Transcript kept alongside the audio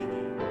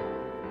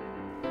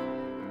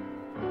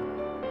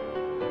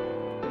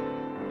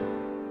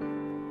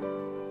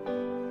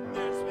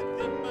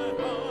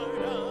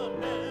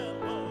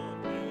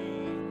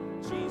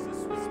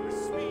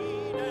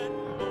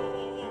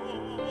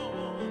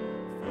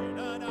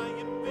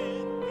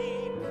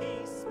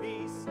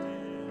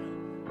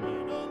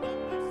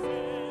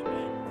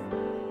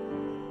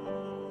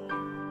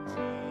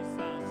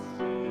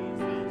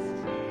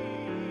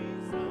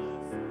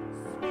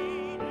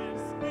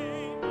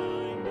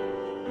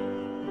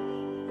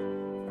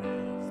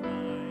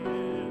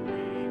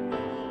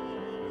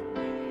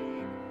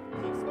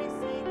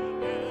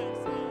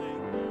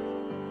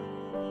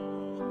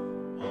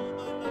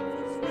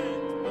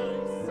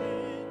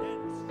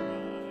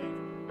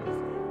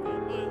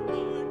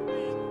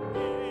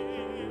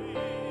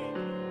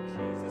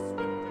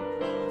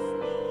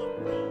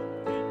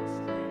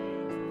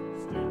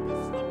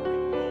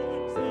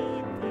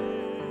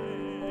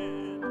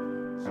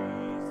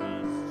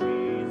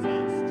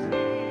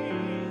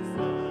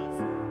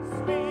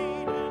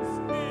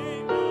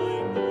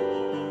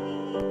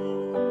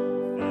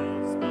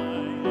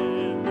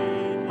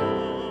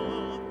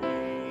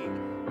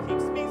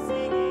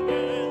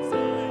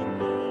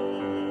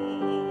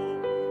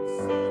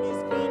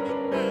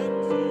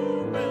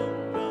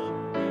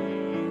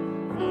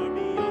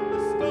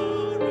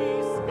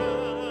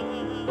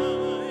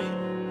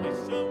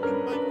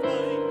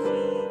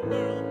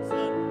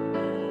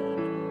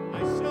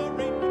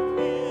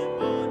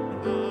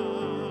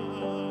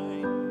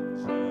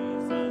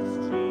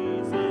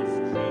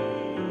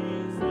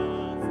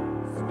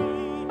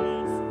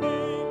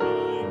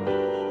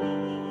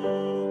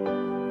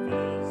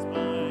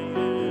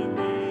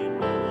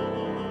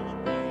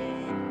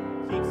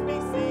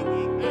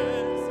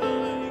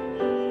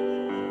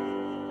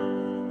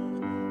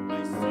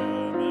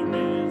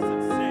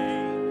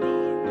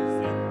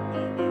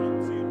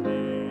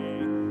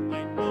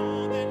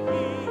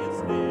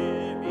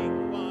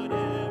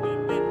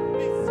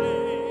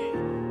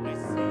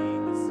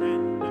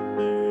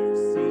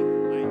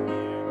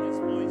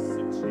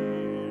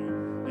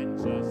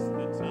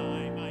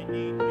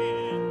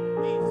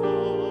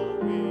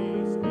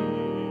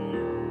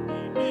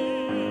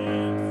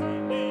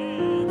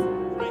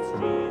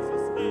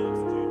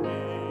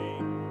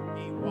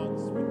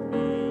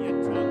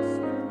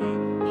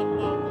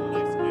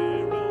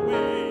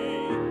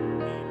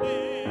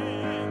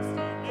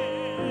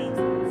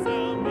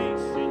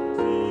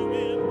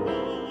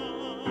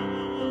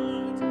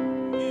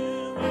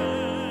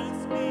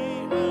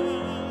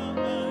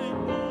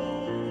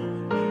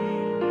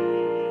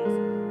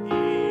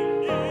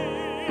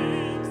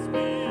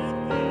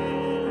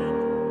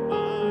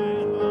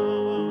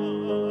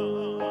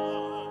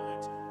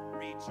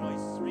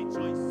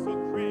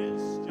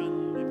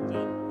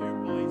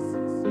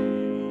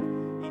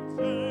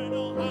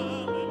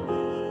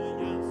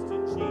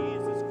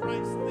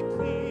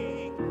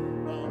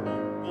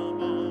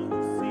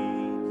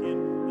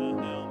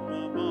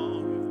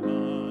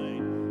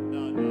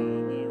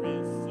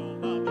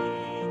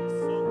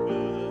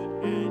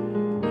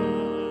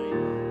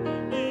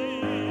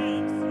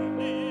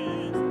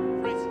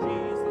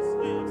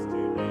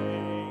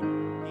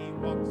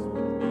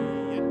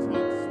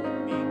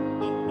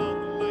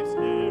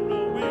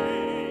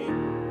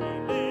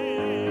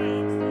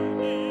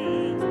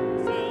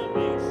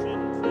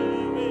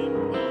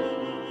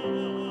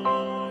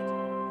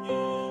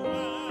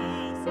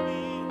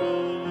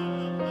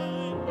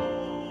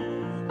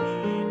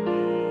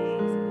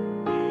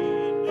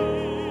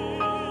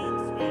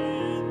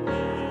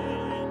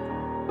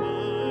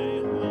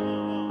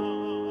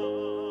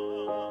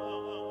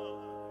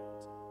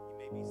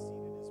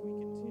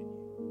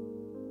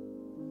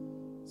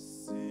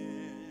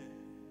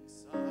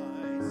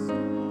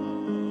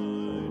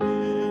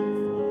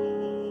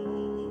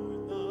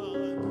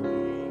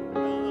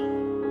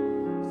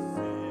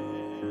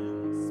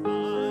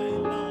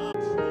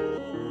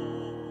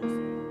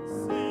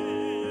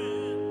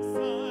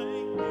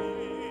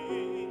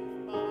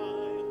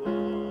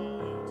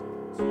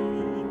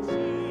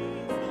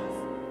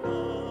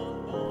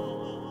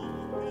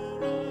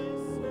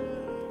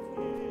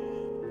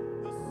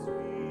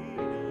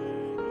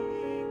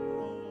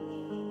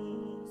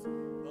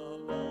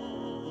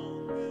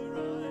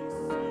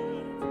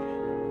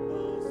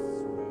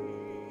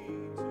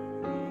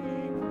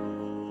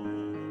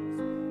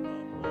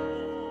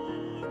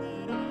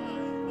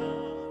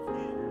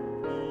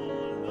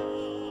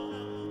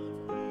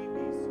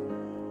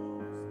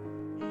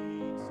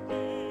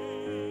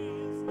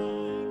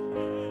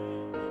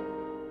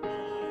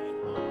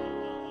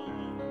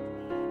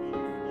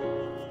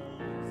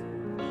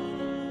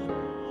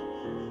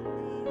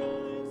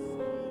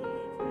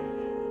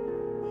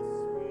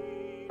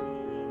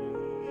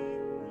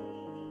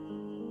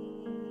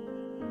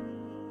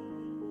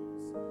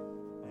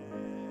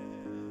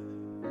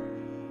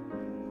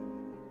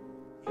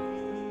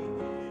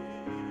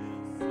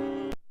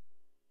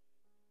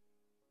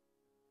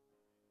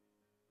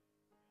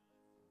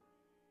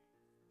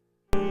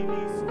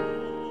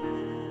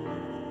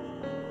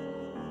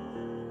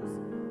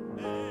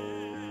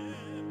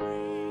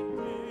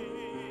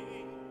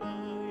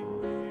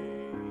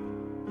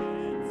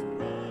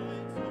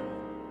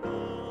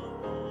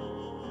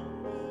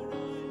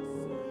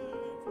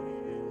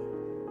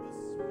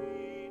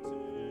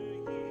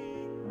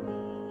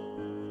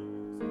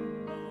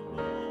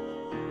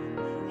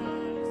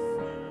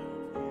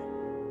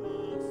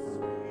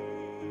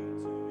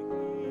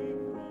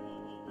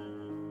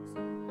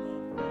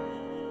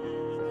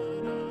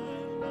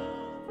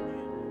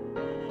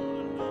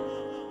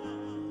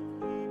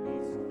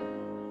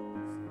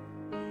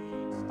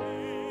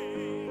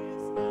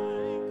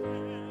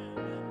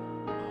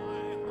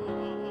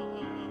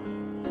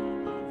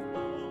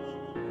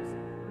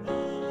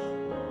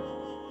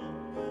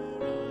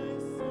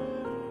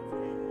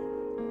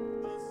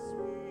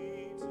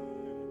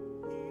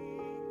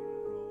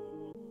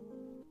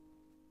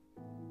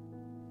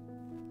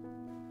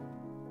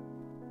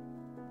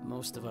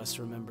Most of us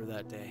remember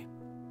that day.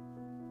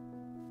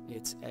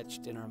 It's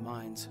etched in our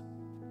minds,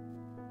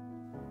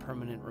 a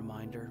permanent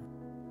reminder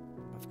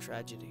of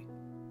tragedy.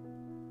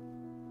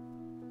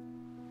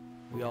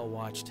 We all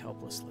watched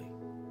helplessly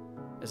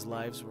as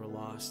lives were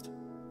lost,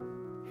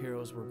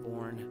 heroes were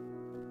born,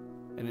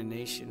 and a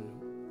nation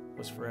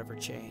was forever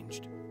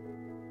changed.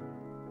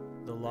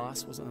 The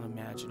loss was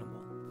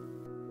unimaginable,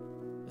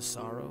 the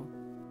sorrow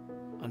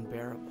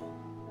unbearable.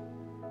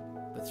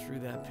 But through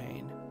that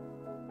pain,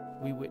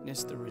 we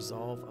witnessed the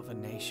resolve of a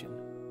nation.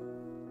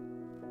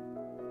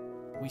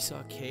 We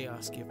saw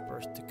chaos give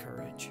birth to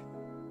courage,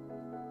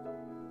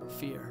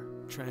 fear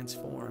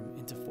transform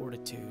into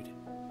fortitude,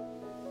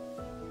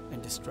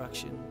 and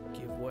destruction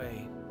give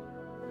way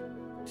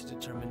to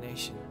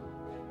determination.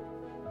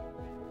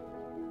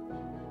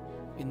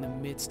 In the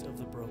midst of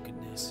the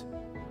brokenness,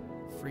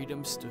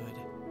 freedom stood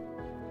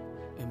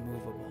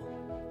immovable.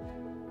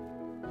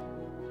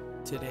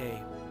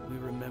 Today, we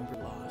remember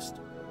lost.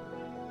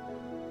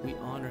 We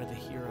honor the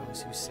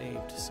heroes who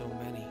saved so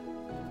many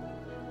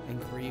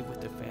and grieve with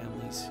the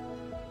families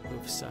who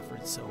have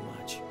suffered so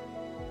much.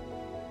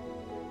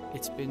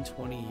 It's been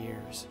 20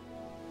 years,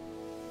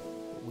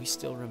 but we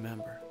still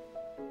remember,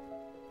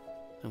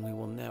 and we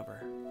will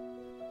never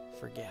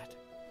forget.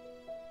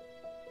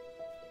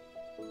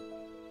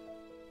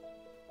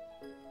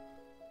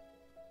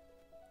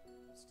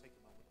 Let's take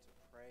a moment to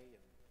pray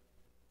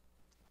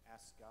and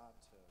ask God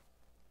to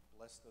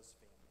bless those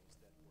families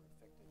that were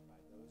affected by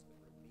those that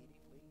were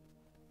immediately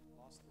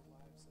lost their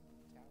lives at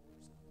the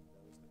towers and those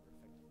that were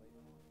affected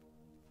later on.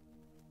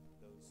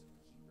 Those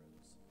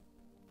heroes that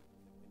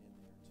went in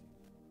there to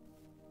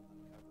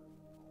uncover all those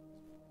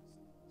bodies. Let's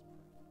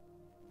pray.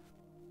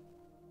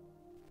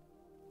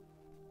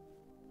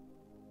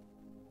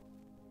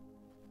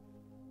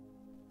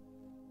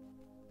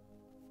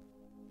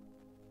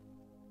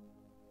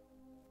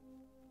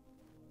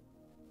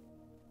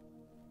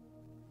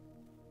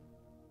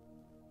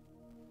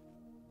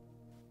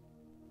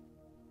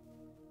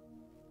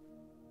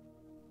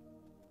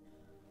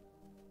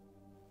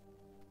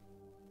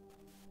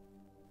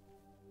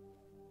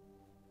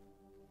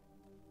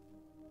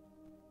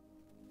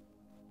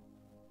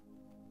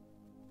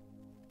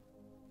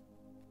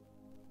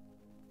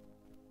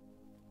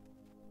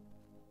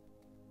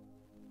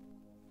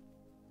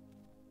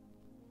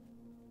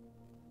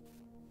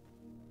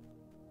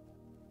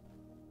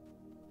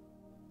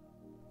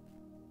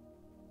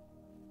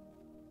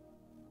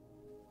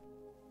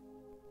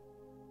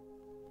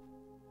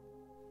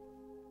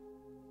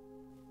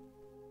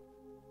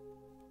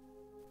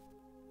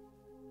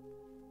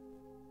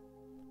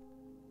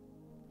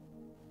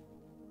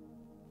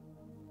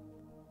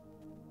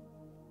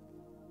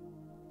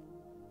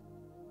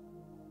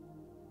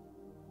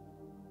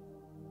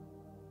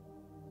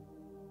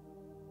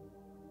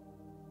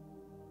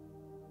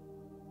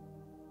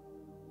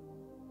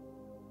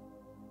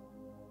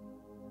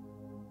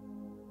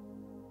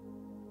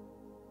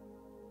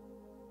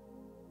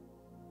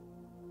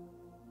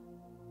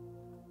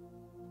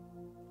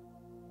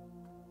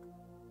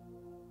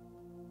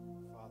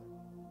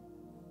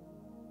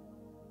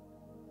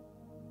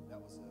 That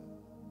was a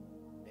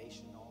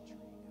nation-altering,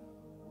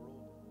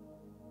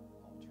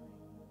 world-altering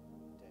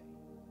day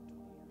 20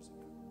 years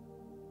ago.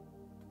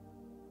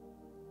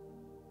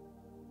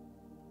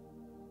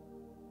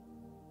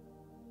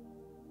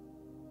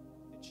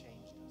 It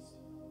changed us.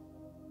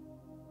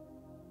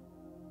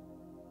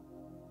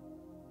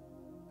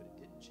 But it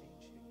didn't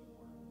change who you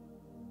were.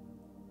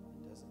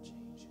 It doesn't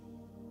change who you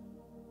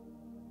are.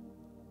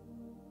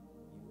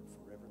 You were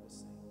forever the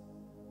same.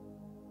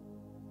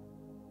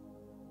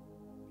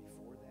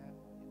 Before that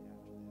and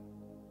after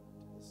that,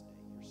 to this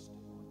day, you're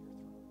still on your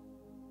throne.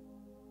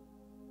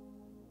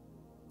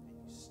 And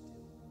you still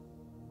love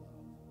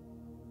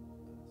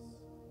us.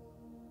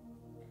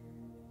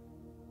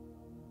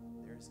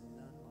 There is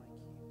none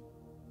like you.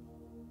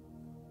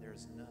 There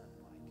is none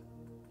like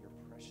your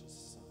precious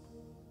Son,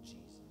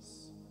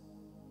 Jesus,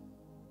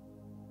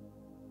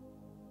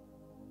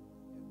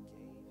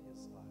 who gave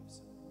his life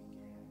so that we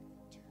can have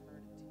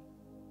eternity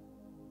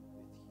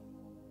with you.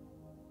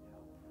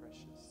 How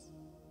precious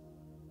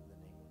the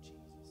name of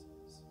Jesus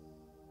is.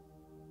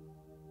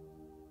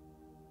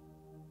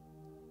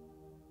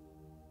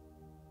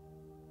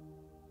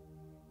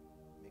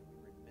 May we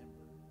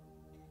remember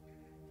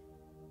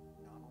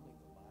not only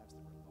the lives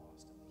that were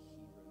lost and the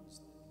heroes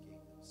that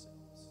gave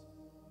themselves,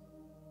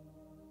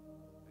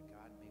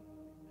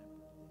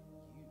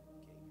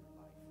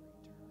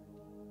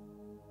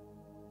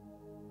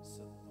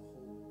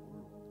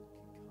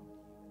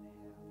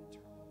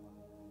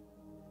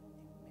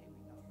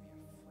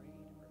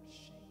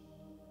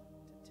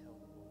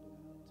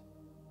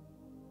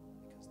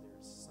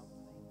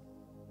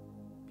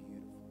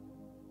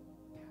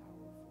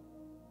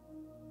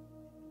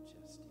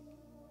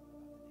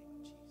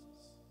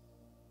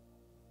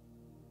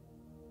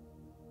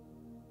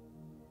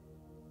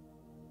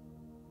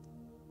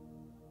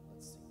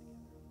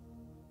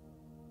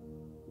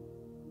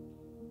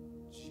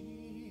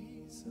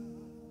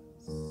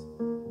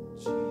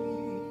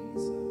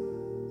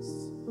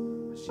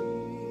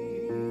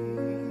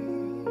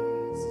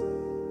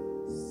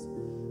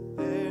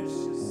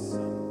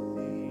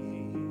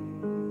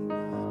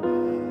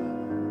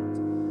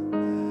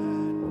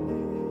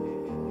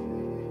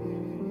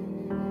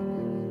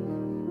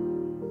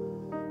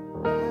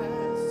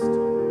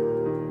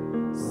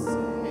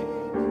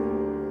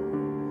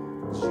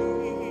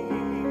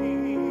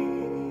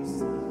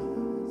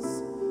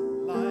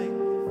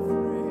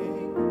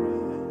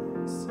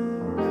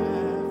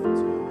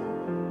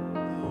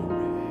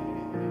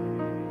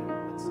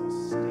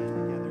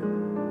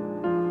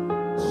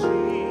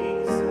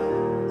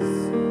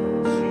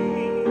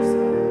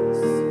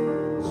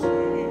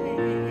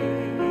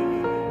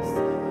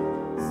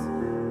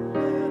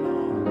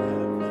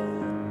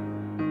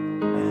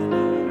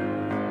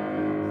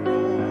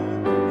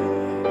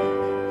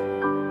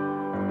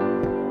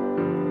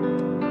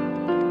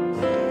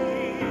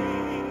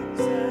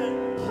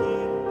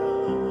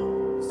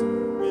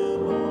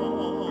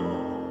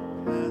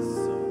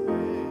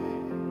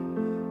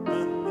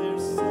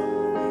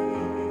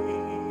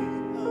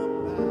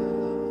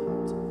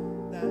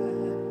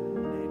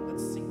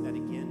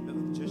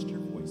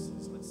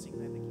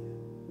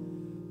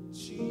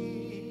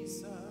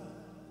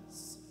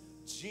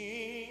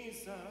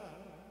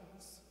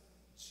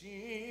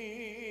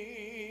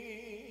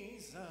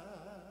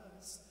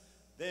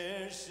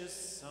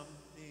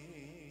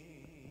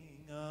 something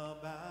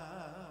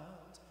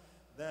about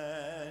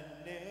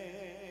that name,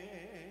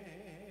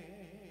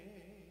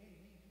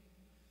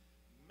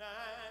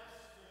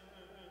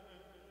 Master,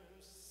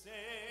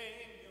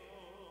 Savior,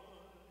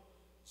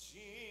 Jesus,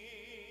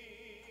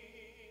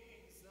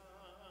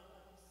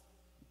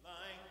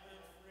 like the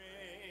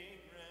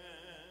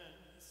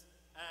fragrance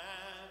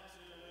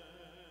after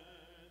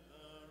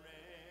the rain.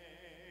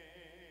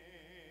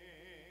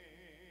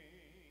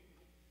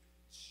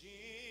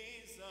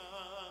 Jesus,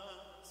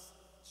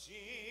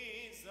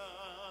 Jesus,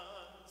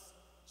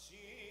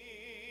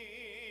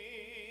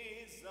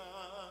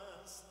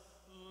 Jesus,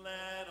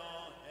 let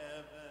all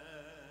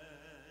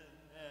heaven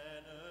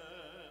and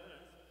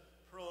earth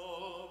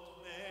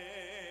proclaim.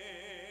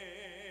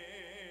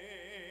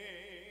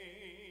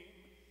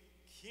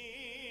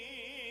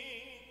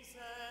 Kings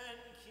and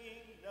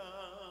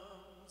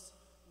kingdoms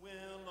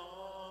will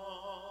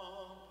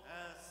all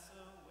pass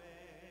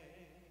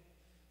away,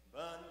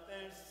 but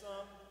there's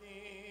something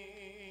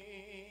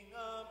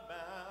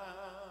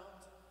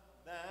about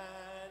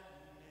that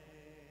name.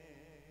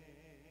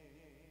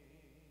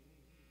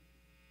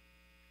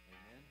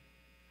 Amen.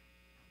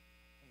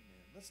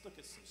 Amen. Let's look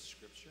at some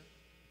scripture.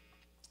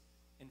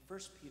 In 1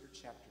 Peter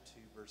chapter 2,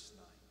 verse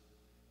 9,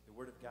 the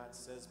word of God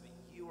says, "But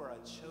you are a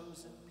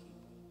chosen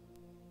people,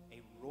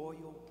 a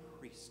royal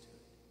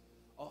priesthood,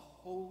 a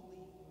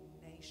holy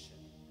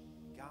nation,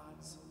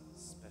 God's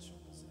special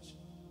possession,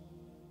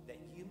 that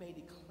you may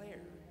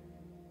declare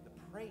the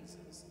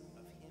praises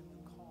of him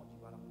who called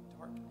you out of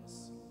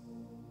darkness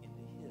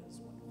into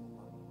his wonderful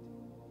light."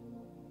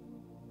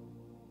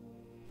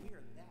 We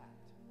are that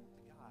to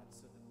God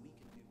so that we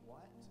can do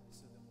what?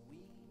 So that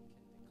we can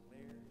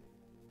declare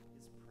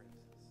his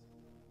praises.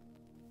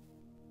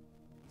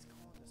 He's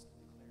calling us to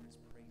declare his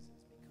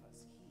praises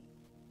because he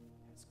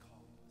has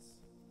called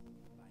us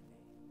by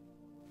name.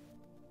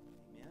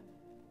 Amen?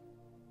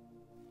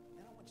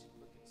 Then I want you to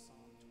look at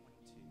Psalm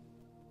 22,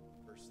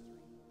 verse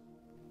 3.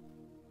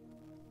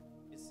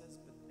 It says,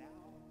 "But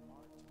thou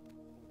art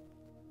holy,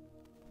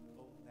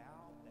 O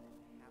thou that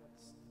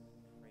inhabitest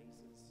the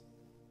praises of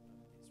Israel."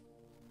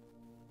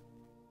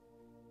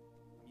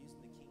 I'm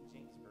using the King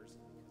James Version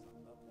because I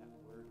love that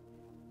word,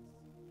 inhabits.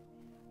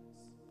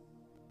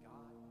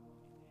 God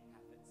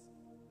inhabits the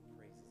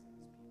praises of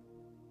his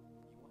people.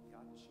 You want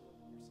God to show up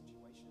in your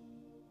situation?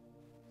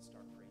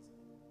 Start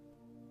praising him.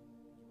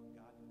 You want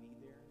God to be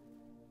there?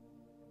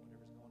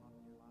 Whatever's going on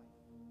in your life,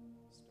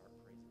 start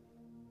praising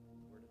him.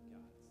 The word of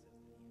God says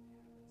that he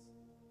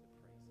inhabits the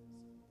praises of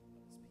his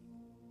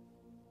people.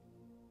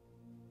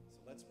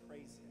 So let's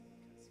praise him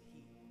because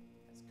he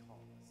has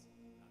called us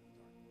out of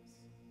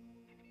darkness.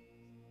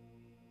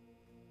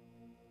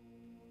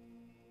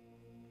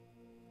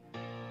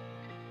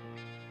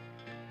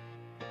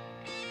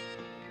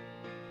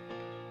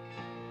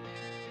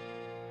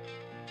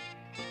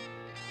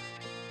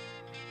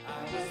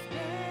 I was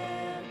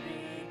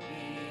buried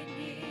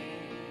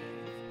beneath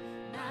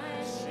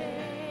my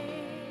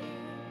shame.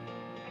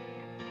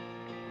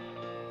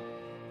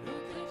 Who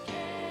could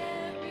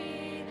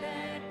carry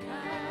that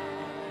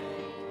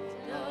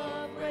kind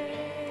of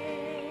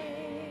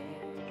weight?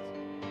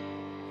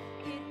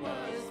 It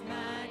was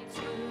my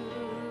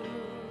tomb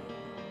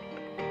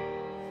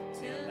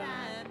till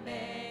I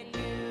met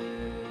you.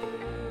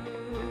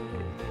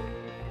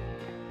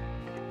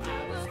 I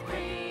was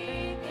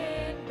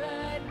breathing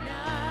but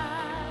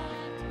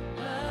not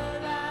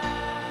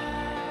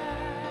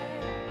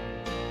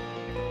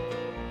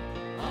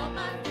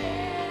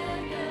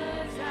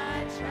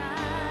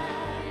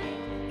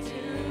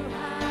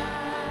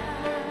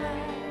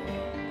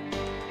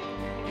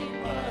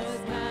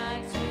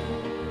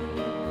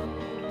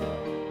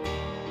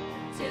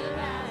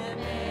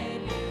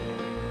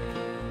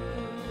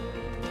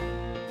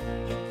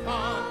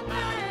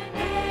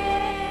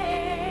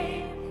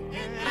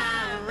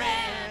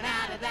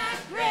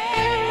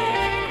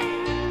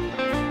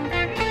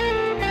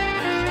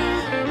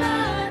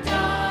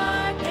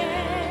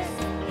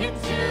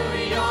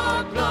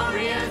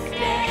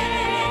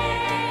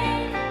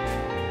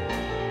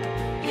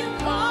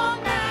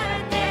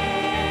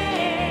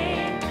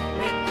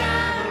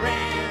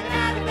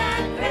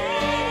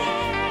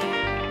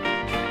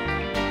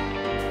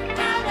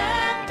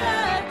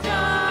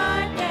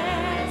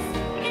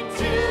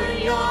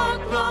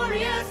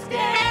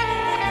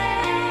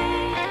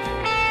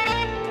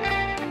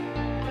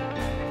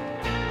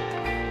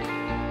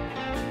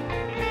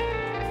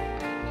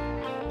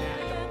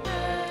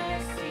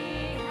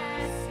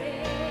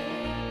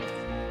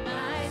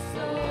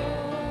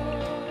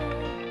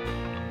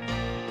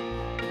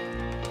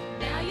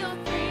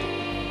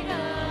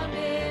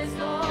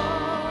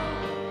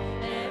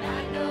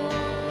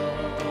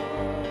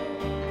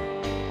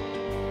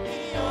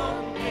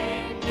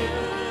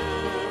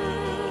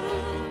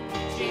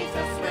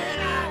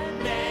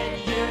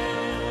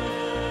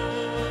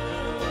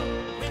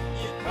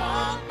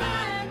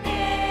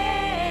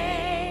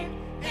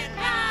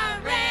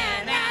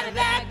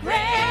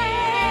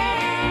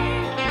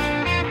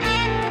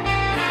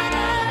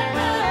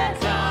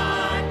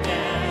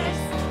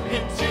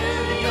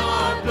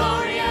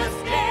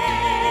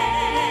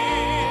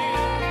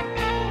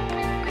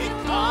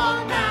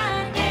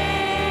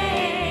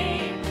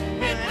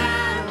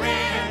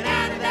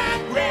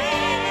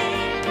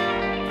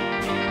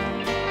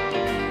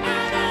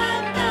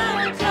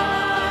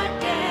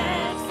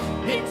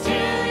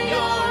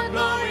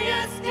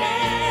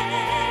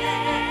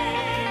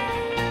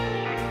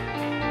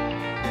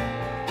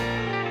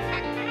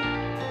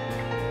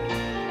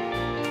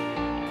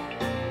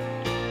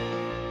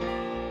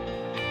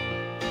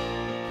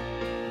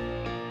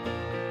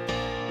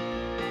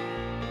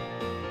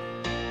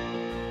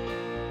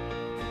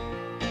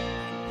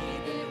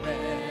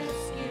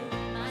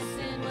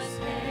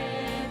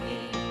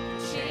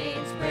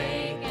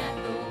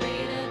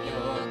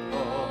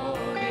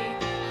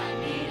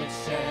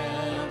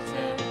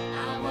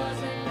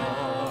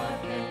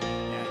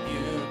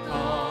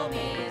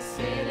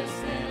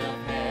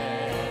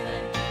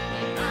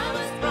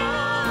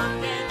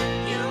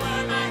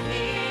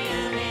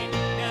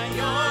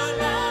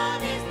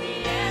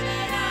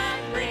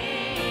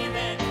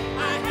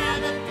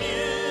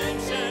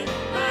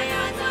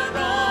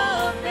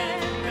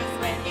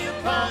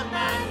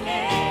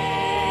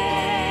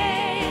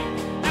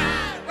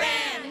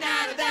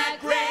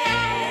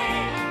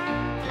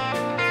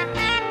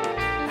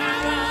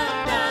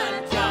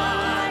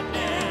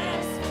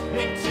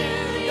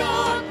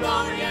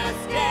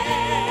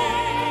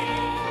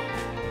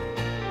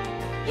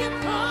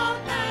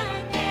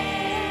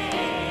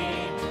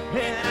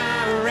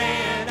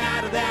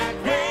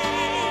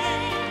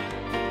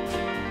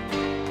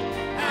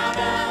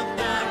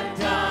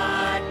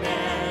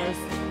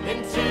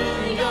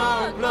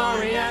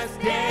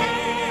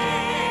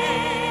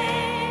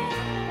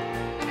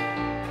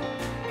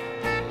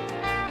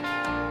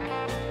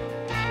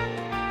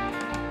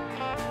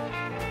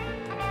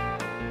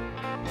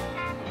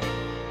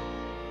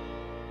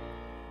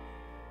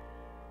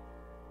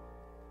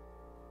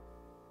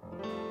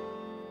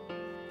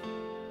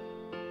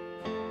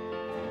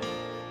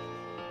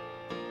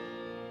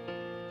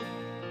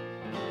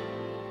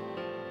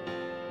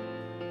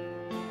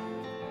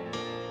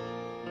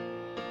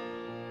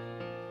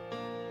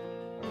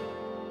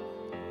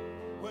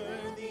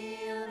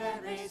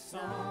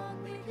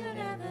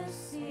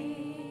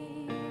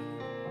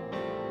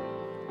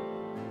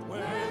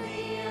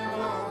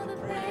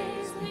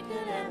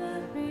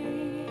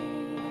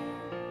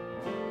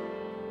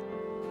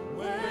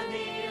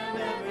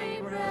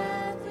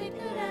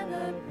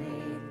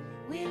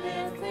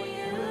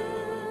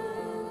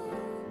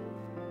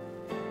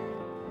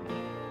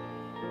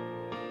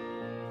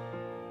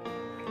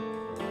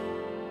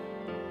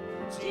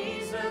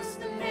Jesus,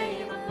 the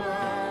name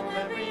above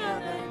every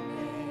other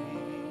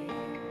name.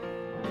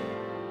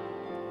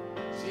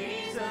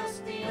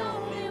 Jesus, the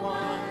only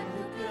one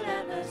who could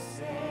ever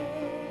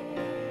save.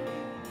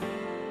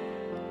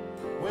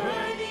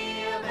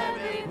 Worthy of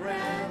every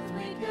breath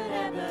we could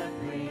ever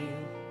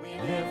breathe, we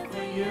live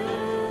for you.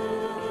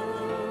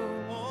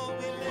 Oh,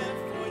 we live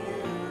for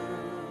you.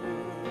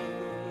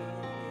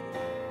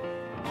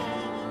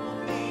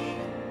 Only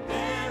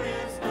there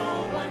is no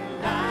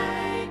one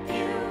like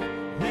you.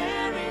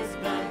 There is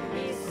none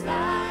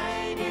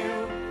beside you.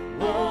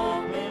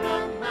 Open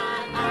up my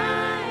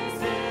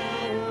eyes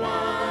in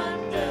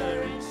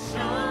wonder and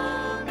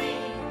show me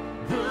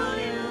who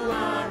you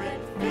are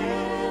and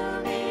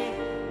fill me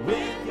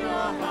with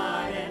your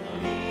heart and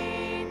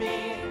lead me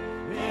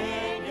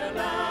in your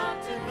love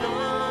to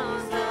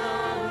those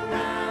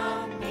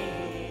around me.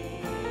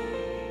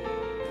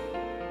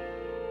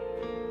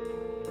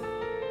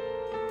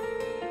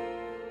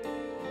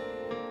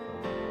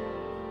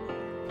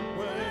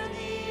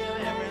 Worthy of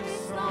every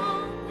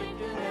song we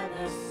could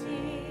ever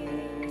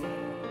sing.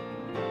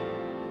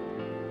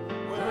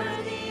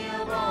 Worthy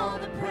of all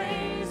the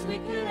praise we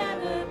could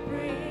ever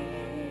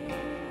bring.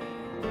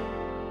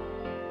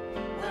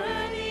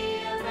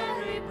 Worthy of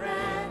every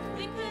breath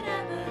we could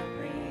ever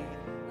breathe,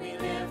 we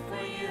live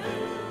for you.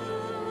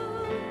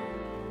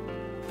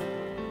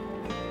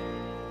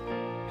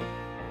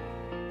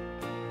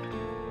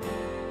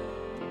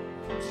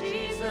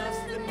 Jesus,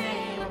 the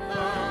name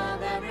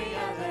above every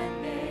other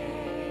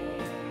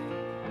name.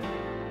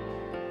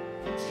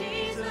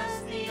 Jesus,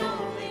 the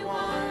only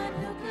one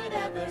who could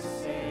ever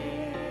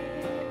save.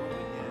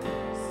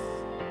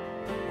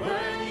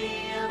 Worthy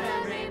of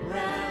every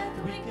breath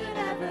we could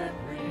ever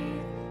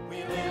breathe, we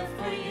live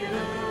for you.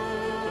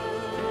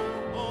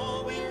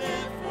 Oh, we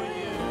live for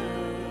you.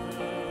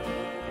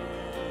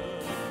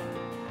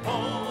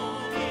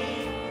 Only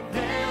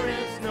there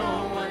is no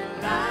one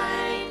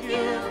like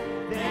you.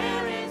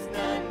 There is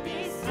none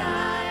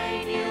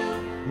beside you.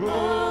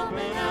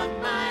 Open up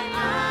my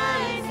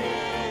eyes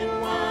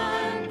in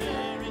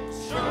wonder and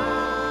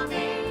show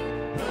me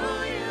who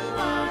you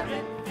are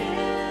and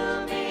fill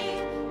me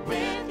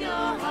with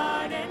your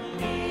heart and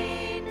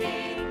lead me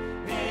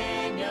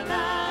in your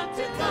love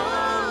to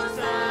those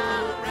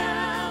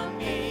around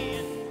me.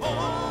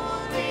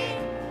 Only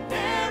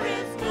there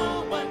is no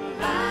one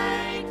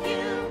like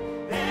you.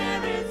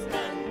 There is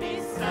none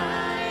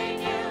beside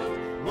you.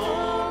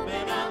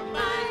 Open up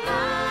my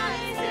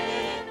eyes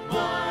in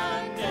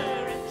wonder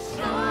and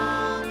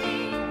show me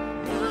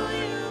who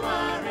you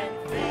are and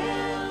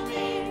fill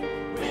me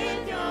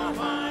with your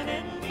heart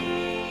and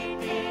lead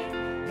me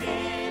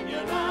in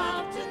your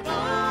love to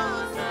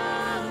those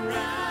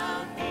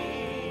around me.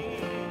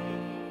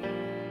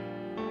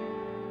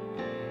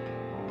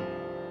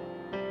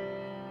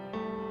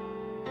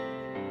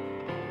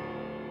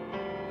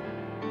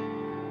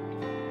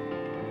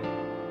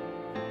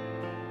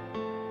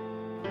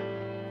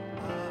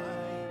 I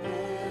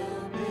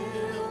will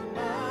build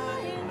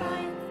my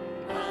life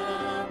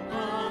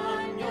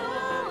upon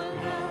your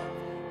love.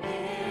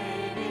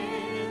 It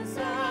is a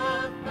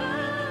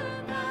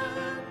firm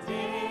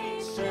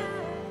foundation.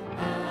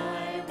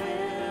 I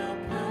will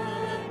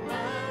put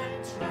my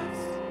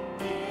trust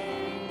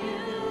in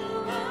you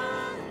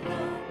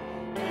alone,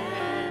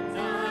 and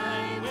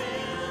I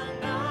will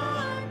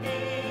not be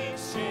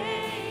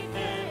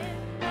shaken.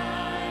 I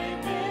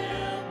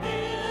will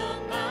build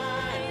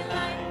my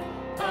life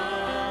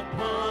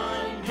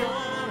upon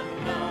your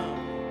love.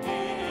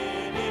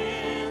 It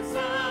is a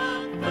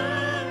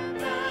firm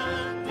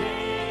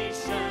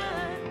foundation.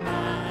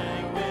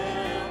 I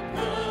will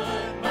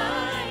put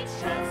my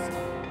trust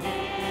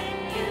in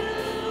you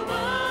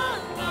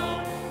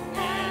alone,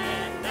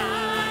 and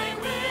I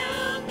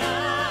will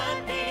not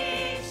be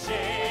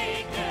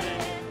shaken.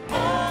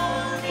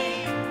 Only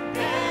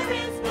there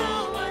is no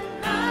one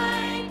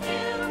like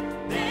you.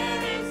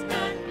 There is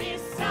none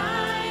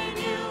beside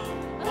you.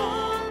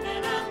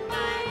 Open up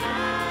my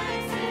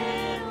eyes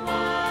in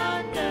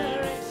wonder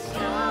and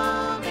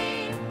show me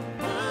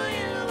who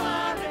you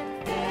are and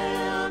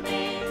fill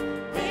me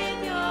with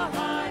your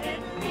heart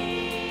and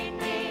lead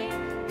me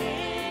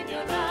in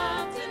your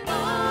love to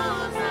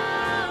those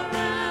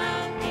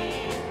around me.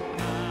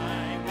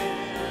 I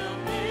will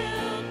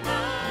build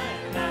my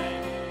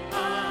life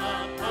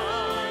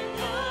upon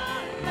your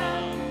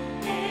love.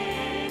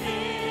 It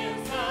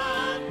is a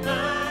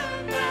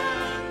firm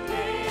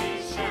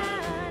foundation.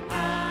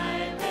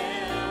 I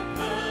will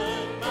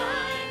put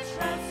my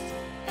trust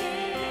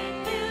in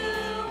you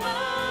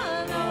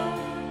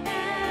alone,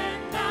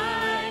 and I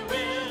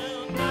will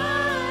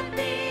not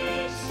be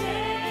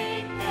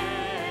shaken.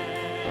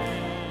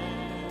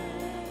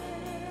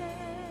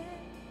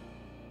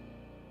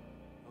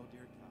 Oh,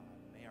 dear God,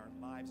 may our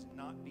lives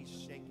not be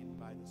shaken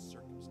by the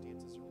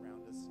circumstances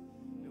around us,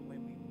 but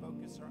when we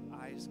focus our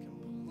eyes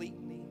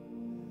completely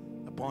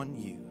upon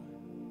you,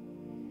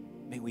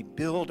 may we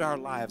build our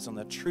lives on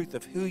the truth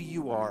of who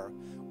you are,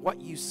 what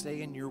you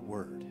say in your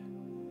word.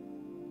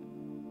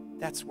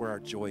 That's where our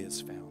joy is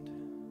found.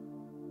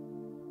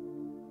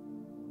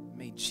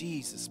 May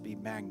Jesus be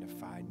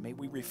magnified. May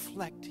we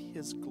reflect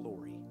his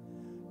glory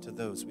to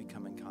those we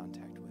come in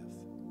contact with.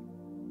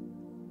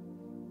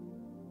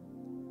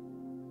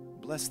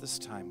 Bless this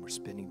time we're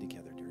spending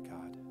together, dear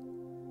God.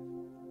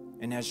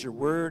 And as your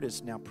word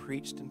is now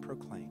preached and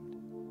proclaimed,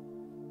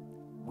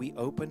 we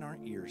open our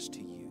ears to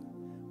you.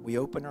 We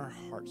open our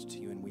hearts to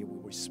you, and we will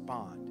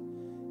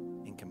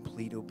respond in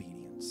complete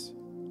obedience.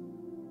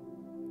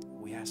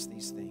 We ask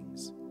these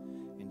things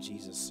in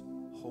Jesus'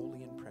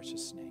 holy and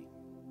precious name.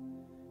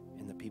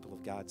 And the people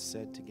of God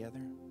said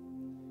together,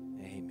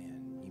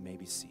 amen. You may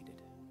be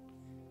seated.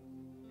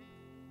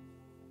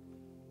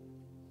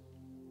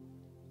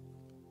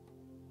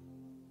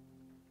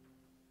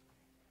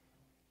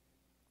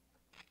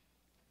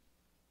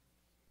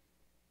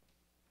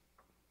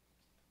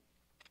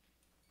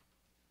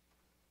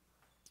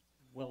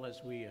 Well,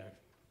 as we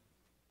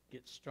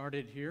get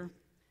started here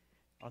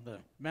on the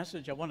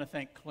message, I want to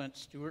thank Clint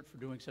Stewart for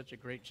doing such a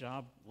great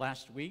job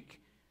last week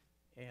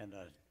and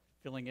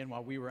filling in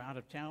while we were out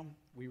of town.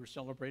 We were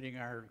celebrating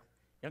our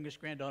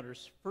youngest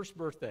granddaughter's first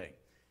birthday.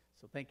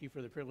 So thank you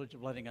for the privilege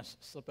of letting us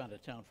slip out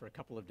of town for a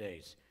couple of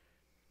days.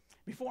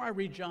 Before I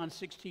read John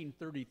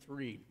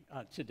 16:33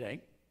 today,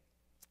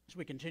 as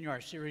we continue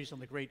our series on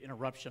the Great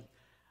Interruption,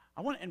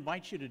 I want to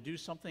invite you to do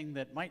something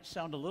that might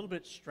sound a little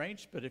bit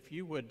strange, but if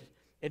you would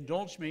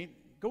indulge me,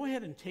 go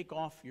ahead and take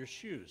off your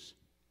shoes.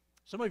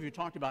 Some of you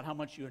talked about how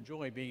much you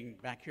enjoy being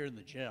back here in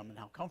the gym and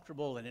how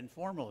comfortable and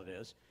informal it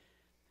is.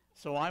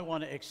 So I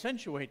want to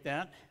accentuate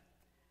that.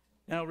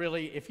 Now,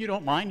 really, if you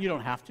don't mind, you don't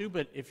have to,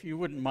 but if you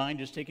wouldn't mind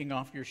just taking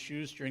off your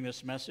shoes during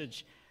this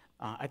message,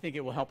 I think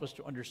it will help us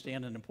to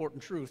understand an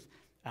important truth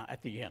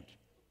at the end.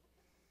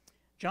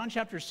 John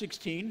chapter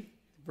 16,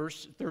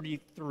 verse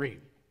 33.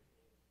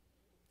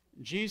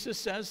 Jesus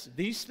says,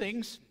 "These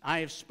things I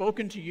have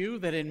spoken to you,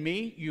 that in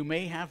me you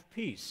may have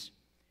peace.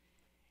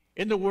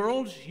 In the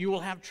world you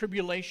will have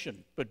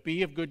tribulation, but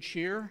be of good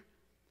cheer.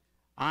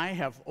 I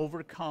have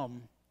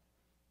overcome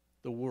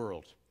the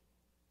world."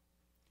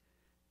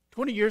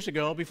 20 years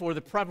ago, before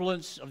the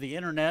prevalence of the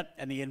internet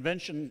and the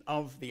invention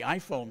of the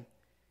iPhone,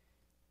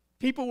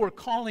 people were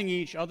calling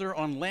each other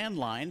on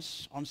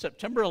landlines on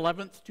September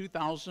 11th,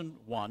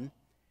 2001,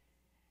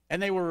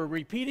 and they were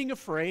repeating a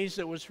phrase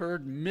that was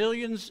heard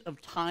millions of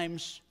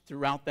times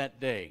throughout that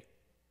day.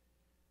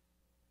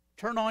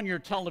 Turn on your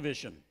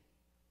television.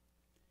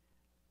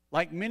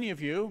 Like many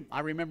of you, I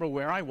remember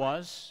where I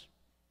was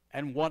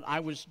and what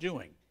I was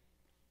doing.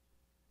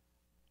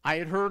 I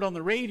had heard on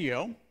the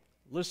radio,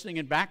 listening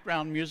in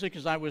background music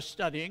as I was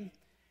studying,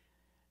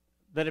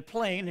 that a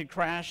plane had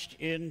crashed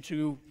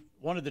into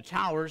one of the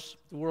towers,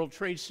 the World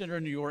Trade Center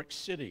in New York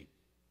City.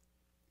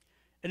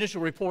 Initial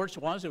reports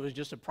was it was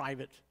just a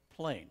private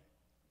plane.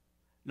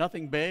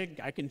 Nothing big.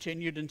 I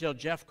continued until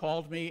Jeff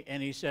called me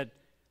and he said,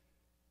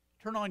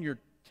 "Turn on your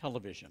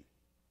television."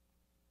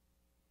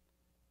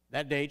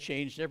 That day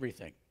changed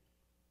everything.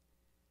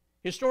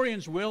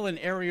 Historians Will and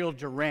Ariel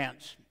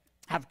Durant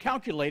have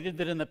calculated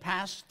that in the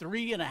past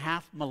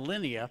 3.5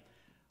 millennia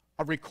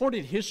of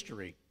recorded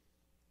history,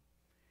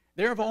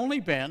 there have only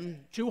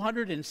been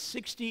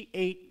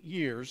 268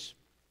 years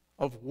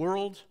of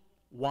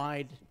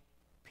worldwide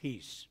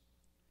peace.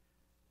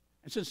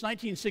 And since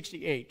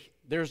 1968,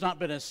 there's not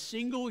been a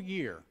single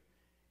year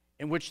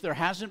in which there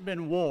hasn't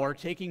been war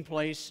taking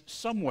place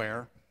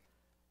somewhere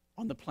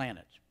on the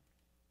planet.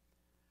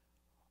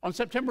 On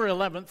September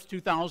 11th,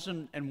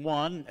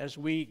 2001, as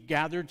we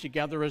gathered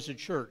together as a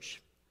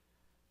church,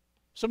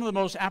 some of the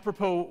most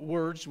apropos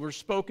words were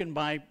spoken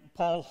by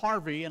Paul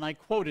Harvey, and I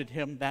quoted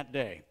him that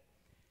day.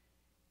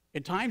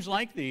 "In times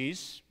like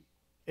these,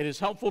 it is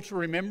helpful to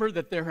remember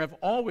that there have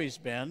always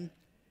been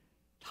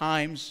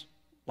times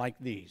like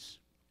these."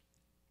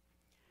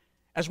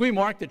 As we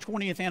mark the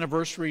 20th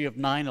anniversary of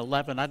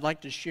 9/11, I'd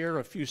like to share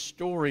a few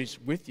stories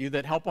with you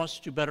that help us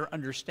to better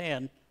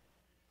understand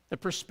the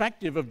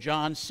perspective of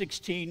John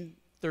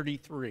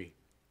 16:33.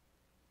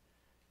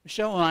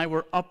 Michelle and I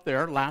were up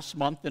there last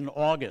month in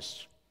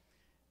August.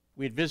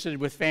 We had visited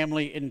with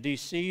family in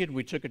D.C., and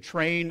we took a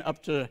train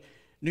up to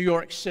New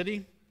York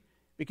City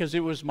because it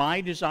was my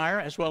desire,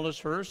 as well as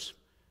hers,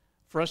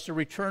 for us to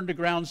return to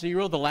Ground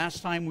Zero. The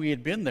last time we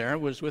had been there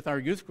was with our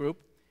youth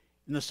group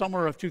in the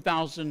summer of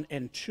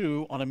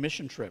 2002 on a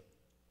mission trip.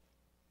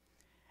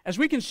 As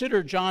we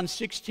consider John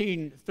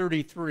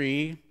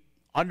 16:33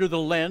 under the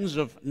lens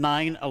of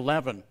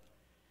 9/11,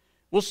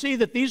 we'll see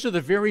that these are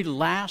the very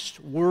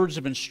last words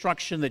of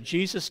instruction that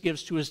Jesus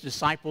gives to his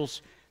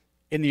disciples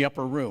in the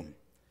upper room.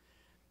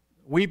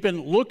 We've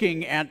been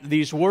looking at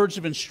these words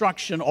of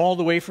instruction all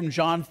the way from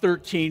John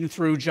 13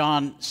 through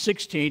John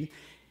 16,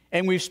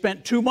 and we've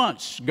spent 2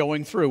 months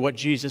going through what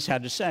Jesus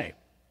had to say.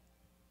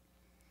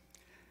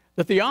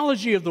 The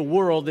theology of the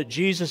world that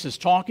Jesus is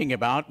talking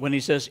about when he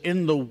says,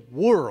 "in the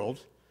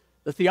world,"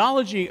 the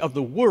theology of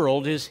the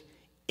world is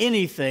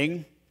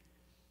anything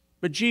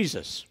but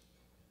Jesus.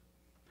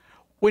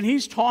 When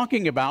he's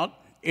talking about,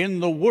 "in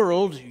the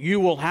world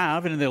you will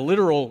have," and in the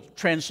literal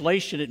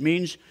translation it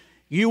means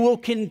you will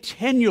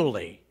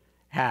continually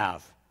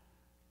have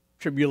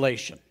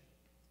tribulation.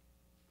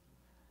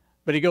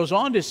 But he goes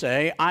on to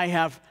say, I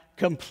have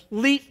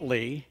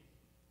completely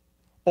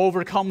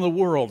overcome the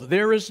world.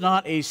 There is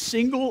not a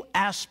single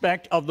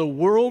aspect of the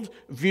world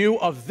view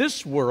of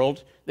this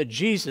world that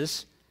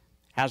Jesus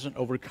hasn't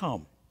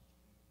overcome.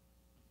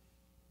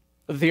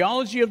 The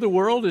theology of the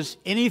world is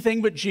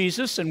anything but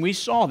Jesus, and we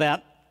saw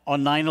that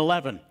on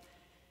 9/11.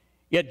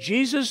 Yet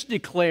Jesus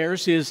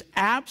declares his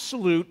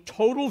absolute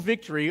total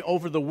victory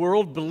over the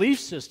world belief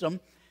system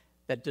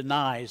that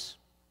denies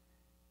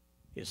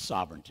his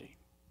sovereignty.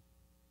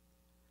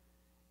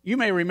 You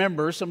may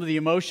remember some of the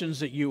emotions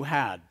that you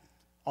had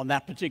on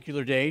that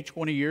particular day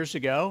 20 years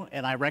ago,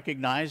 and I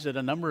recognize that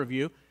a number of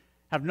you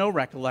have no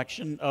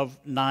recollection of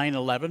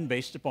 9/11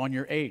 based upon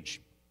your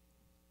age.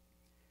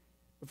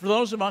 But for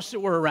those of us that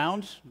were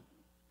around,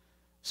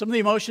 some of the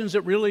emotions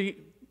that really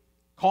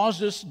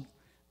caused us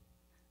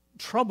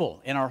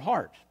trouble in our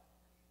heart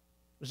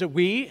was that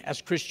we,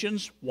 as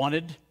Christians,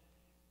 wanted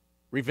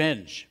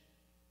revenge.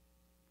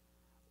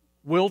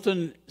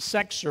 Wilton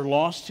Sexer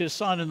lost his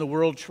son in the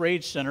World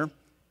Trade Center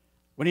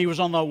when he was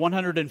on the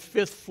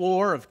 105th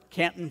floor of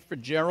Canton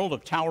Fitzgerald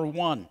of Tower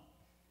 1.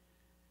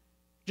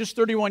 Just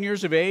 31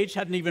 years of age,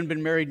 hadn't even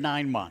been married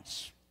 9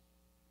 months.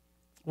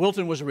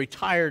 Wilton was a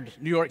retired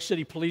New York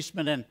City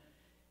policeman, and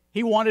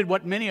he wanted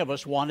what many of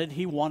us wanted.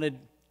 He wanted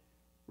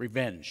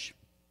revenge.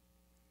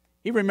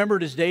 He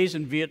remembered his days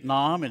in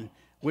Vietnam, in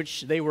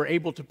which they were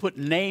able to put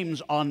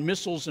names on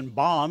missiles and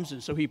bombs,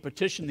 and so he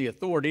petitioned the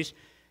authorities.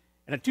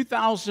 And a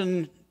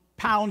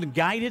 2,000-pound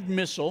guided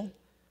missile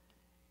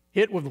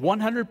hit with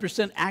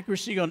 100%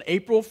 accuracy on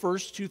April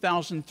 1st,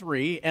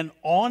 2003, and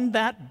on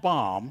that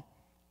bomb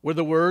were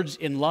the words,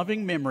 "In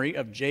loving memory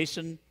of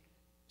Jason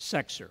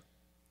Sexer."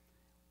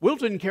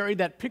 Wilton carried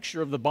that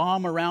picture of the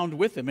bomb around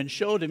with him and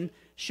showed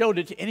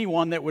it to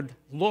anyone that would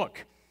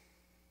look.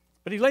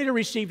 But he later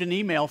received an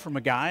email from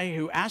a guy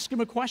who asked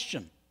him a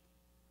question.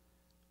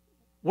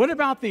 What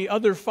about the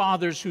other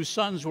fathers whose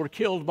sons were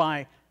killed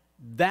by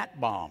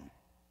that bomb?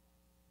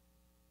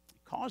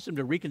 It caused him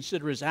to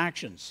reconsider his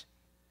actions.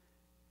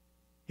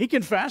 He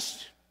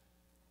confessed,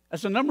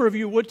 as a number of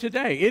you would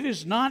today, it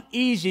is not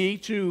easy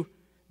to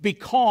be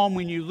calm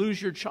when you lose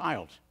your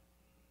child.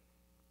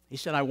 He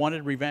said, I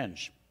wanted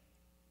revenge.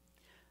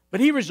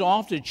 But he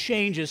resolved to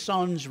change his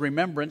son's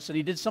remembrance, and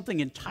he did something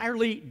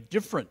entirely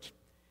different.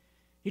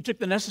 He took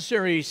the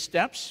necessary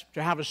steps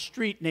to have a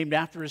street named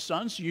after his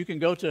son, so you can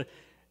go to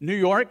New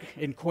York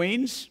in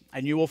Queens,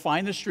 and you will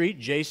find the street,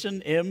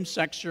 Jason M.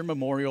 Sexer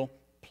Memorial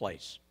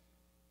Place.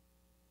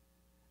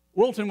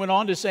 Wilton went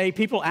on to say,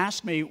 people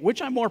ask me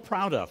which I'm more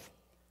proud of,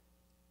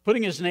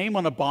 putting his name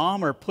on a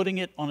bomb or putting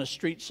it on a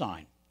street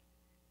sign.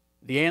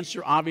 The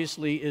answer,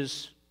 obviously,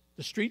 is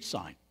the street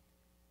sign.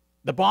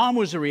 The bomb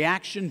was a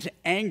reaction to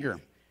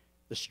anger.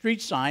 The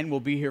street sign will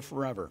be here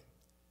forever.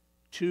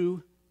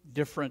 Two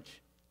different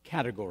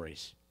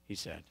categories, he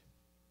said.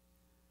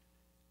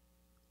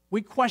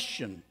 We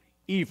question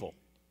evil.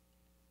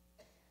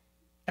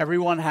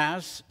 Everyone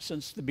has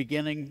since the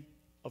beginning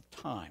of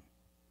time.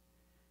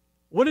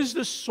 What is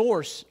the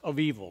source of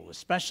evil,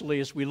 especially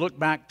as we look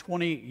back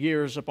 20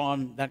 years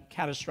upon that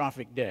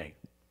catastrophic day?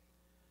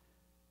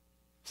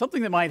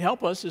 Something that might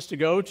help us is to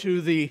go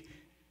to the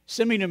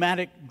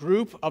semi-nomadic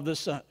group of the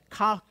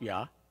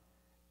Sakaya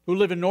who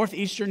live in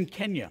northeastern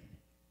Kenya.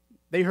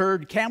 They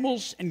herd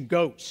camels and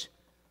goats.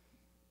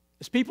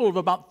 This people of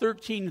about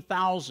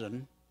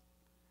 13,000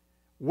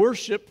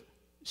 worship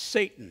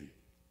Satan.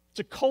 It's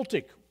a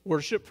cultic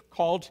worship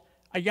called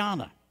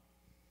Ayana.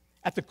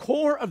 At the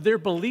core of their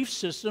belief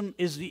system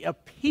is the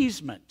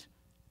appeasement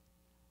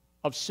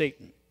of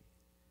Satan.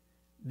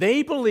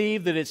 They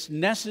believe that it's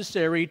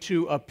necessary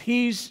to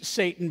appease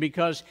Satan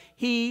because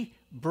he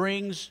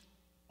brings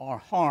our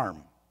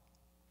harm.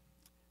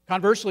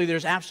 Conversely,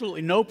 there's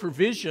absolutely no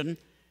provision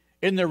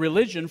in their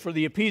religion for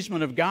the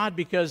appeasement of God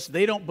because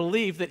they don't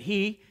believe that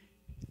he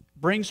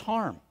brings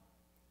harm.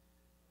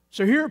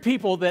 So here are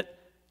people that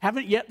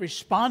haven't yet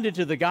responded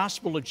to the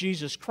gospel of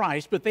Jesus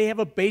Christ, but they have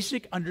a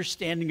basic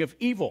understanding of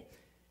evil,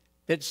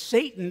 that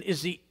Satan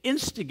is the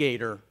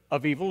instigator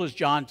of evil, as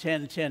John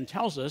 10:10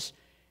 tells us,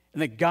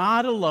 and that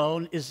God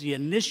alone is the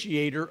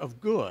initiator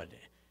of good,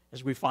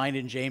 as we find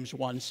in James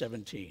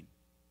 1:17.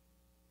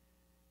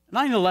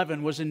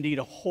 9/11 was indeed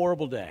a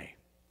horrible day,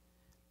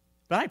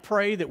 but I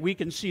pray that we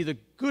can see the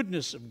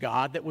goodness of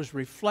God that was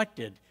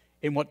reflected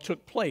in what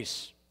took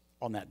place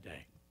on that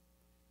day.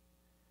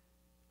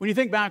 When you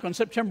think back on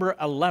September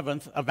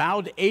 11th,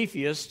 avowed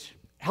atheist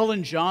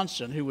Helen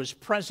Johnson, who was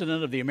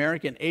president of the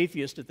American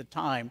Atheist at the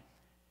time,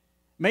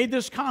 made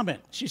this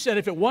comment. She said,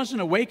 if it wasn't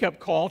a wake-up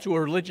call to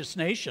a religious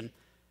nation,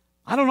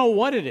 I don't know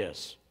what it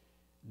is.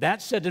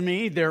 That said to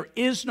me, there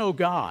is no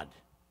God.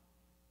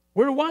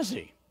 Where was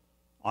he?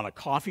 On a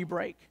coffee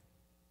break?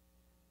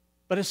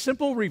 But a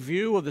simple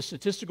review of the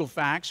statistical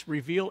facts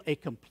reveal a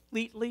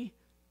completely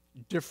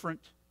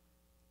different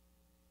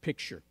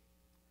picture.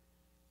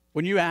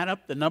 When you add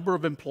up the number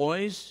of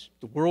employees,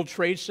 the World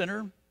Trade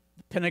Center,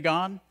 the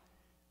Pentagon,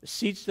 the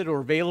seats that are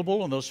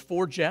available on those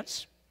 4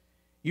 jets,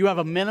 you have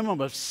a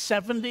minimum of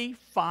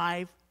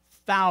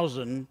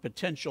 75,000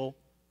 potential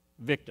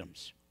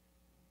victims.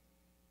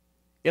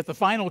 Yet the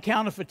final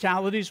count of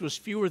fatalities was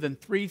fewer than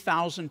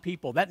 3,000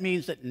 people. That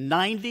means that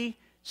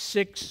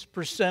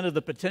 96% of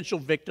the potential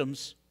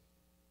victims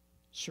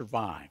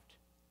survived.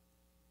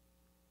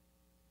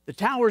 The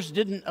towers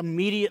didn't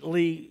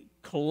immediately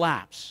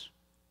collapse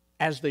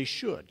as they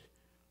should.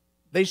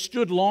 They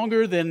stood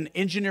longer than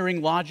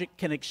engineering logic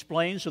can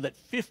explain so that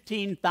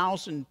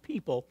 15,000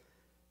 people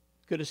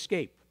could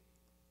escape.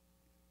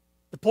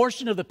 The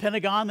portion of the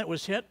Pentagon that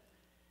was hit,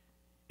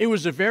 it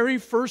was the very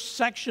first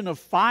section of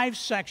 5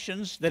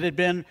 sections that had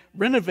been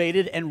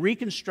renovated and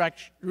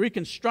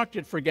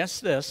reconstructed for, guess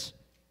this,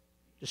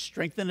 to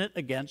strengthen it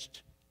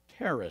against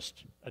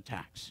terrorist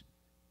attacks.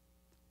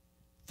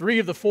 3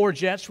 of the 4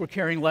 jets were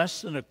carrying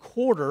less than a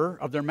quarter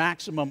of their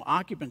maximum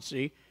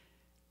occupancy,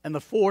 and the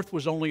 4th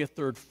was only a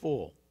third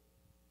full.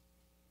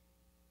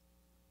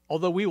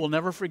 Although we will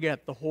never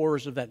forget the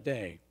horrors of that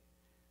day,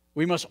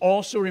 we must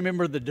also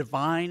remember the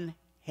divine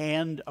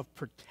hand of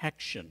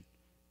protection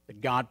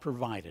that God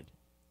provided.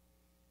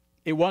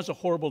 It was a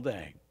horrible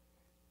day,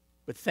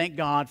 but thank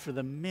God for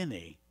the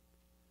many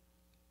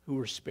who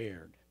were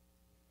spared.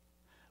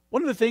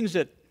 One of the things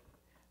that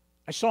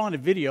I saw in a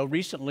video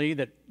recently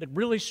that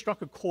really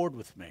struck a chord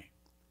with me.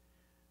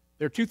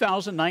 There are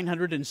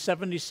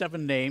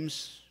 2,977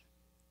 names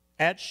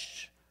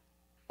etched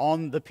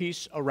on the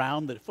piece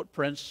around the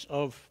footprints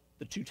of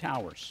the 2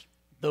 towers,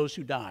 those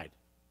who died.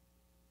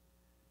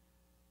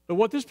 But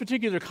what this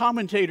particular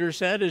commentator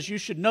said is you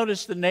should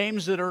notice the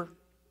names that are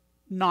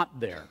not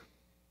there.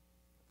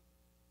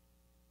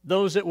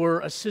 Those that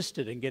were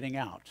assisted in getting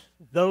out,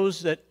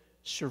 those that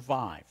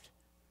survived,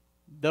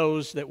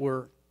 those that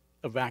were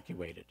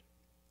evacuated.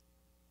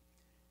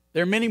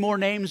 There are many more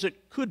names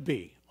that could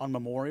be on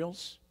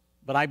memorials,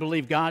 but I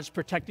believe God's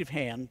protective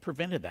hand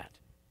prevented that.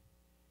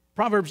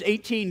 Proverbs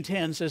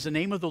 18:10 says, "The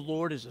name of the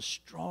Lord is a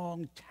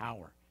strong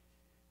tower,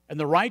 and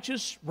the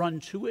righteous run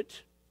to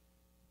it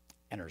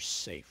and are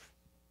safe."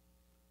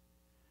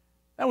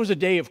 That was a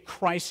day of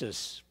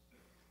crisis.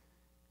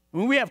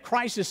 When we have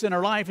crisis in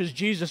our life, as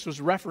Jesus was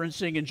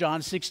referencing in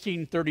John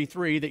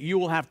 16:33, that you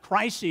will have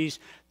crises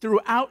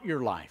throughout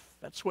your life.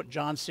 That's what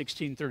John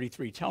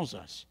 16:33 tells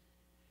us.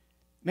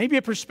 Maybe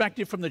a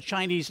perspective from the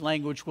Chinese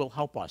language will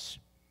help us.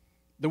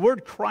 The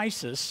word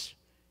crisis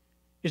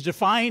is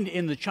defined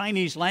in the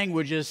Chinese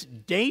language as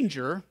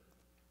danger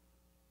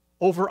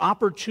over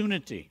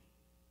opportunity.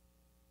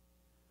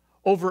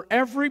 Over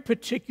every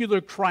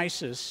particular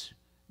crisis,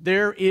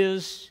 there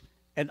is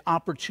an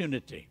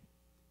opportunity.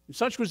 And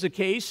such was the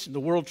case in the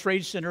World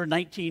Trade Center in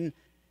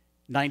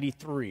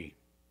 1993,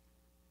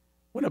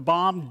 when a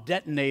bomb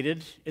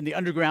detonated in the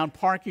underground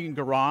parking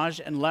garage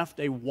and left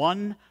a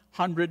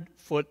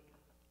 100-foot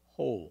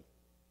hole.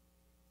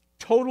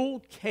 Total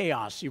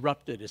chaos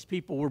erupted as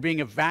people were being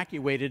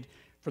evacuated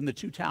from the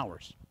 2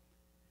 towers.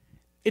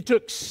 It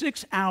took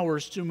 6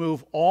 hours to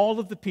move all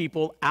of the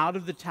people out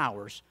of the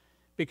towers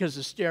because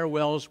the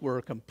stairwells were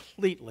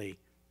completely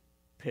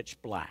pitch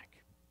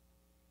black.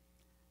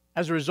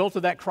 As a result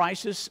of that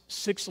crisis,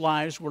 6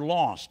 lives were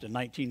lost in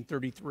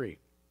 1933.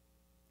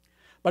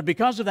 But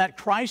because of that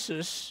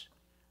crisis,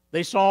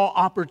 they saw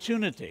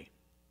opportunity.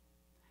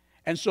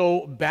 And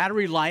so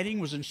battery lighting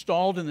was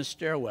installed in the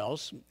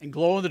stairwells, and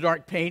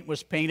glow-in-the-dark paint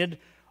was painted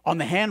on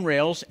the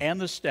handrails and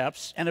the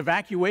steps, and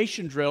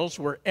evacuation drills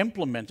were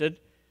implemented.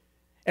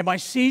 And by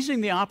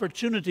seizing the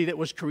opportunity that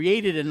was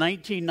created in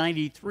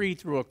 1993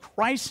 through a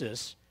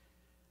crisis,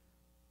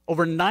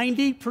 over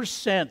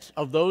 90%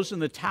 of those in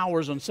the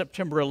towers on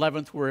September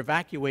 11th were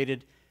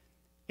evacuated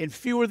in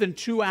fewer than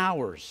 2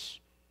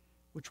 hours,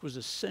 which was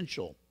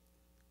essential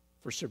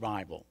for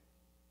survival.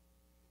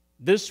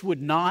 This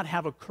would not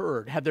have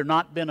occurred had there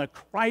not been a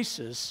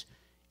crisis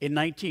in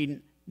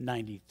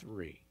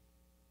 1993.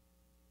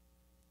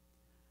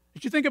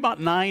 As you think about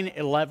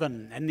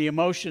 9/11 and the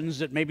emotions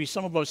that maybe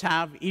some of us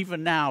have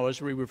even now as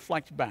we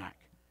reflect back,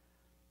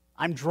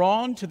 I'm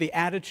drawn to the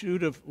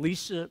attitude of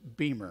Lisa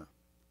Beamer,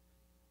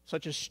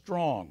 such a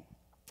strong,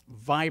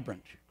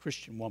 vibrant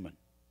Christian woman.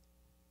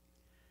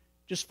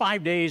 Just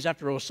 5 days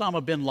after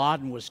Osama bin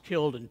Laden was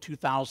killed in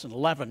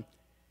 2011,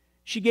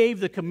 she gave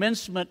the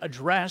commencement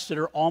address at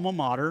her alma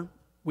mater,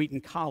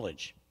 Wheaton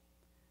College.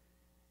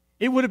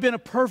 It would have been a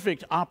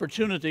perfect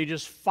opportunity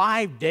just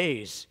 5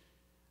 days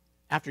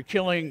after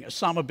killing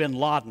Osama bin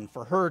Laden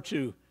for her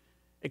to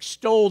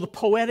extol the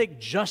poetic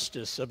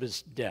justice of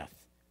his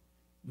death,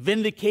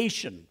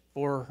 vindication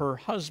for her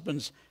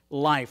husband's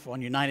life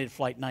on United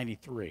Flight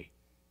 93.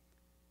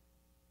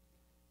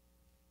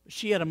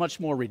 She had a much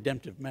more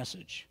redemptive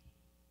message.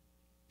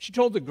 She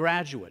told the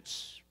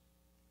graduates,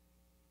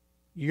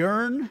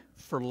 yearn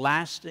for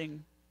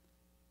lasting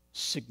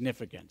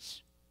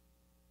significance.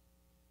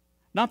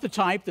 Not the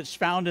type that's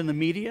found in the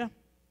media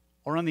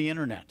or on the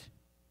internet.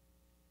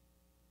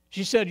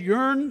 She said,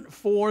 yearn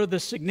for the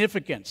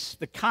significance,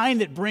 the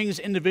kind that brings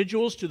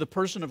individuals to the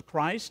person of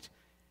Christ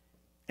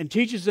and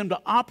teaches them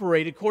to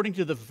operate according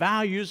to the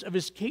values of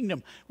his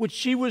kingdom, which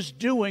she was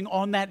doing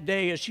on that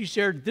day as she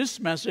shared this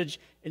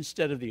message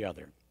instead of the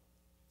other.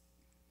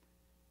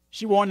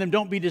 She warned them,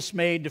 don't be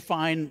dismayed to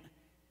find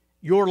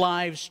your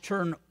lives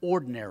turn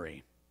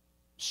ordinary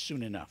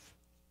soon enough.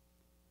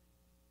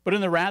 But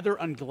in the rather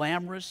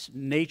unglamorous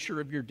nature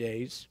of your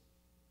days,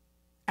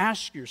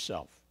 ask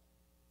yourself,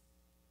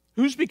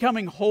 who's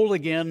becoming whole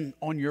again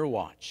on your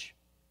watch?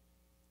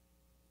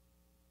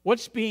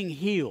 What's being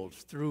healed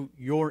through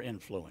your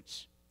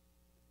influence?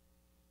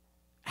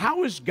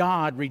 How is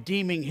God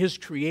redeeming His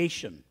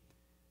creation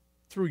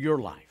through your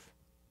life?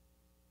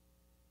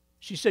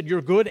 She said,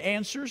 your good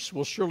answers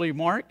will surely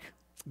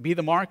be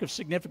the mark of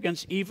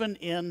significance even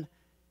in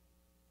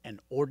an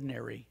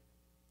ordinary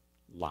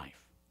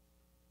life.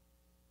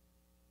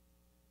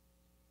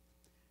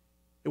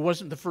 It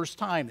wasn't the first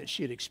time that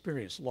she had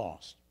experienced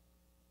loss.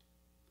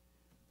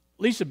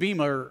 Lisa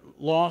Beamer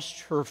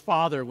lost her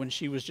father when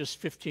she was just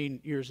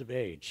 15 years of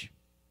age.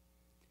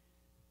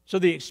 So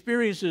the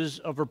experiences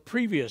of her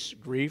previous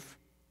grief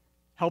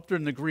helped her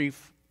in the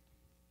grief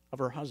of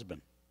her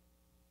husband.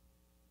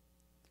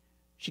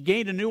 She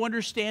gained a new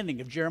understanding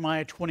of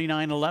Jeremiah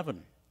 29:11, a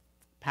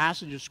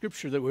passage of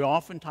Scripture that we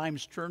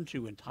oftentimes turn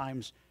to in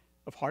times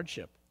of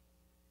hardship.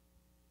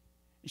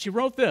 And she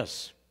wrote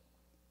this: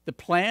 the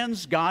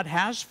plans God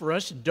has for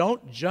us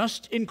don't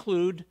just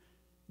include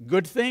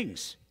good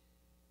things.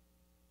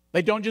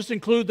 They don't just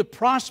include the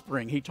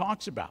prospering He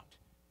talks about,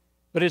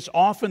 but it's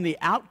often the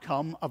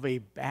outcome of a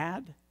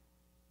bad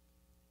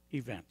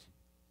event.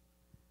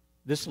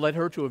 This led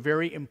her to a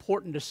very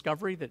important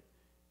discovery that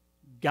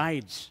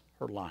guides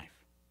her life.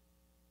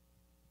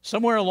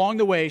 Somewhere along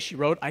the way, she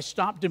wrote, I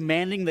stopped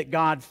demanding that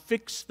God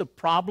fix the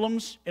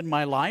problems in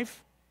my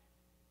life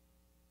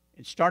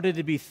and started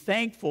to be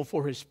thankful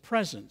for His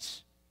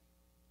presence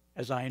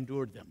as I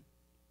endured them.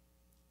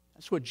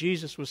 That's what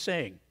Jesus was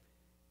saying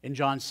in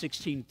John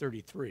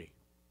 16:33.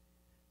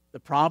 The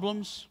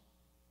problems,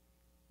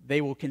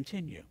 they will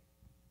continue,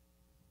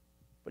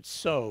 but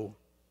so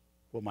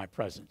will my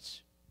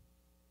presence.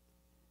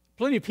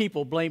 Plenty of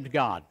people blamed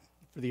God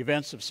for the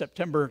events of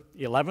September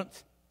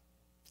 11th,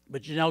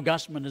 but Janelle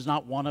Gussman is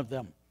not one of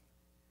them.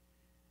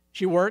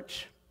 She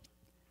worked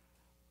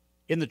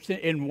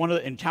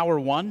in Tower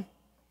 1,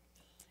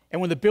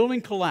 and when the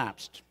building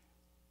collapsed,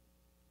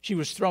 she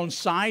was thrown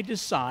side to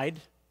side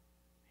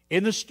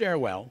in the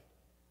stairwell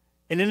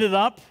and ended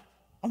up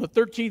on the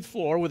 13th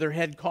floor with her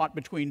head caught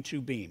between two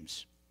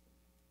beams.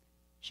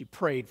 She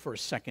prayed for a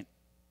second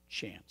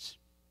chance.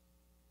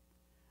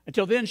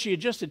 Until then, she had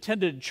just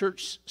attended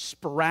church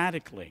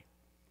sporadically.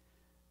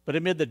 But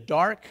amid the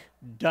dark,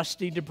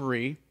 dusty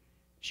debris,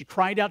 she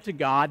cried out to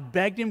God,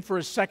 begged Him for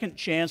a second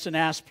chance, and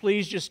asked,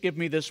 please just give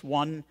me this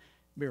one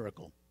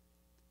miracle.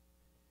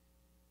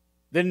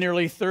 Then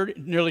nearly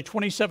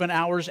 27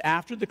 hours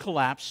after the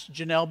collapse,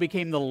 Janelle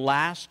became the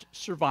last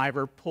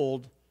survivor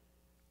pulled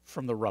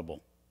from the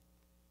rubble.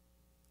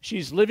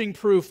 She's living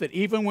proof that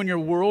even when your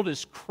world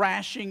is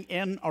crashing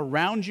in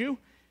around you,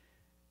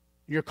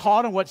 you're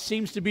caught on what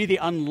seems to be the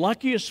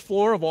unluckiest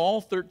floor of all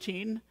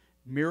 13,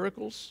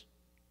 miracles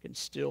can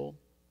still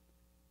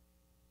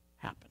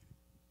happen.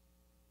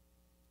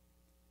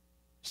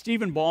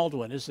 Stephen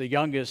Baldwin is the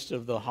youngest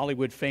of the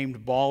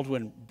Hollywood-famed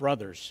Baldwin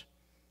brothers.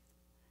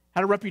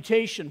 Had a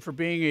reputation for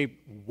being a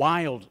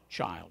wild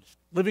child,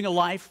 living a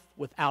life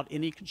without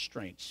any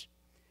constraints.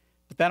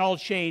 But that all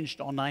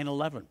changed on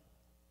 9/11.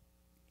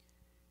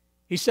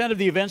 He said of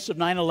the events of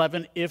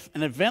 9/11, if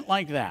an event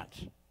like that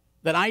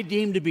I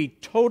deem to be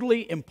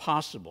totally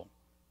impossible,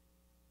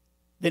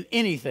 then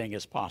anything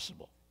is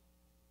possible.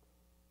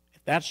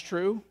 If that's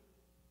true,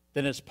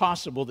 then it's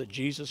possible that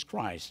Jesus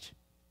Christ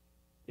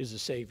is the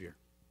Savior.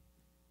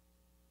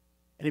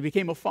 And he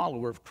became a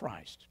follower of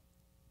Christ.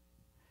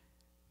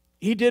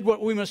 He did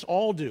what we must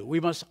all do. We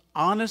must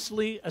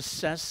honestly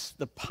assess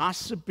the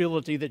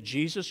possibility that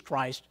Jesus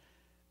Christ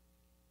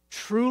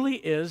truly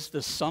is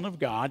the Son of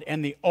God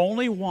and the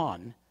only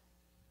one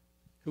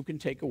who can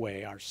take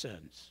away our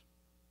sins.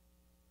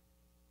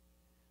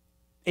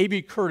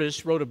 A.B.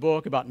 Curtis wrote a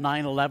book about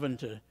 9/11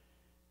 to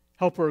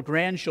help her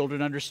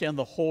grandchildren understand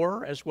the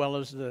horror as well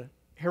as the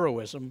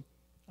heroism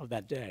of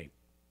that day.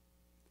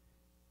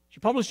 She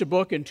published a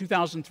book in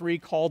 2003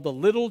 called The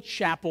Little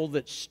Chapel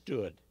That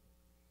Stood.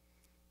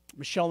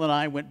 Michelle and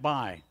I went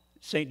by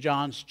St.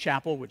 John's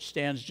Chapel, which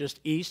stands just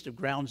east of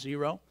Ground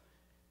Zero.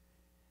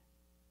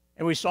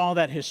 And we saw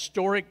that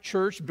historic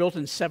church built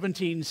in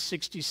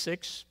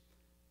 1766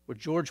 where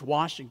George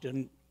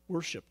Washington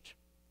worshiped.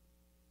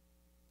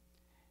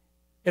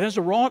 It has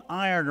a wrought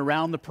iron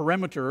around the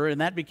perimeter,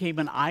 and that became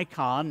an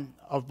icon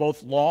of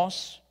both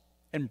loss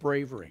and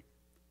bravery.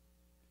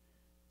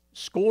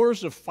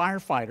 Scores of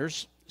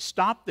firefighters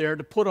stopped there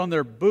to put on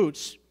their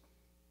boots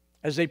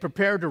as they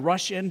prepared to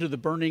rush into the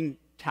burning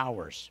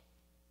towers.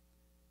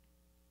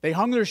 They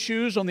hung their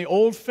shoes on the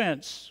old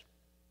fence,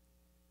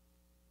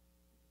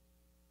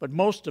 but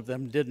most of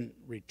them didn't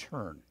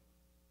return.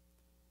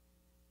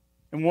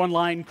 In one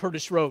line,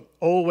 Curtis wrote,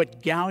 "Oh,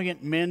 what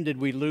gallant men did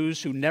we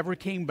lose who never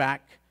came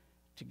back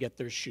to get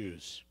their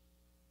shoes."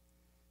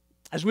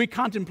 As we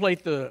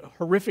contemplate the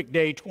horrific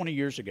day 20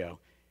 years ago,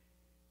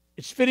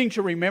 it's fitting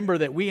to remember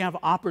that we have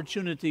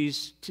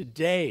opportunities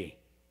today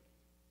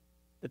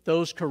that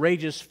those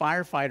courageous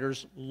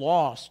firefighters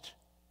lost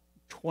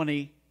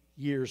 20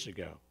 years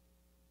ago.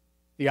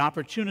 The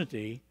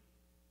opportunity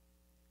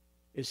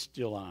is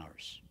still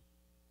ours.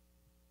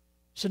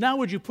 So now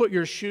would you put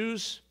your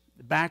shoes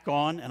back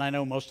on? And I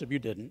know most of you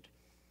didn't.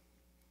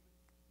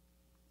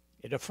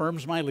 It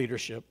affirms my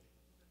leadership.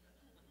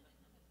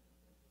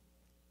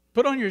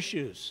 Put on your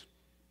shoes.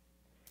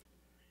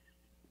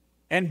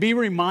 And be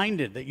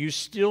reminded that you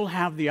still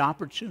have the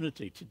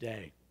opportunity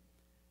today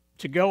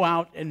to go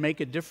out and make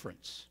a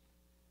difference.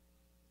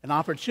 An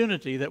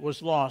opportunity that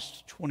was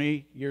lost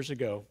 20 years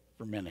ago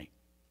for many.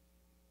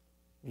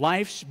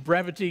 Life's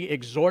brevity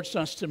exhorts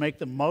us to make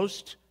the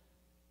most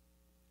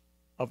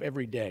of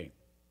every day.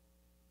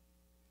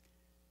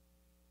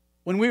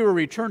 When we were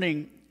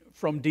returning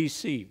from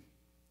D.C.,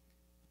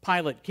 the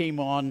pilot came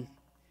on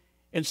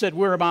and said,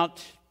 we're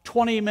about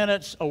 20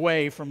 minutes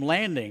away from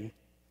landing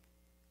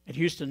at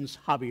Houston's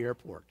Hobby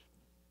Airport.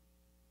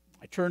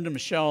 I turned to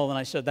Michelle and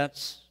I said,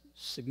 that's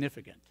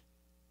significant.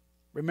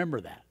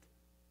 Remember that.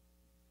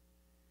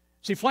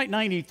 See, Flight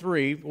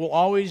 93 will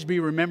always be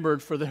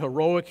remembered for the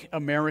heroic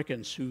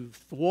Americans who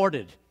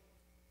thwarted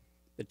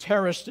the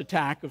terrorist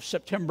attack of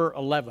September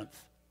 11th.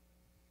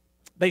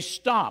 They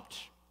stopped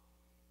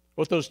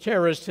what those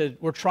terrorists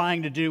were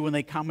trying to do when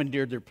they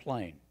commandeered their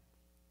plane.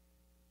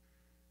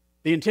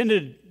 The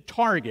intended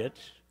target,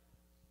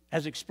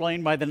 as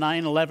explained by the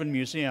 9/11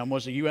 Museum,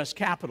 was a U.S.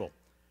 Capitol,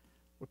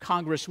 where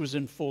Congress was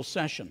in full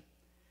session.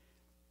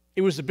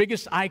 It was the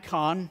biggest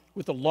icon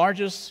with the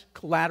largest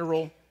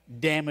collateral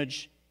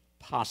damage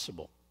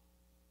possible.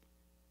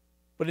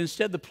 But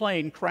instead, the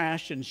plane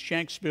crashed in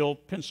Shanksville,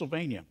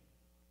 Pennsylvania.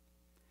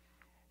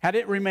 Had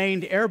it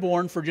remained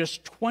airborne for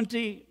just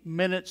 20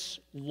 minutes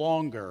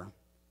longer,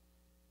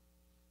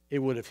 it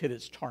would have hit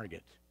its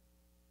target.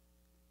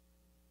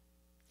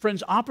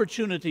 Friends,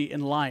 opportunity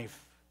in life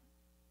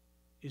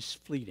is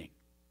fleeting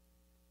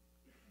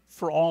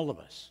for all of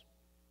us.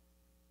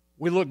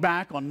 We look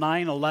back on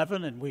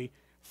 9/11 and we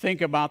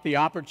think about the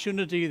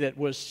opportunity that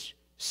was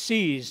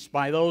seized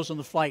by those on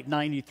the Flight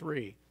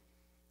 93.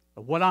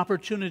 But what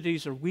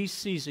opportunities are we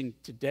seizing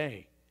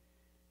today?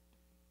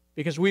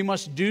 Because we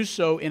must do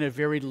so in a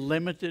very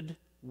limited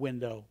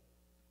window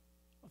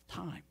of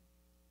time.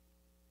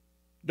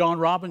 Dawn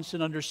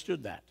Robinson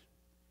understood that.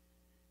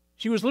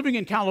 She was living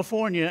in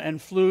California and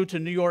flew to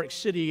New York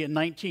City in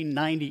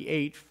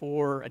 1998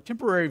 for a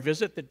temporary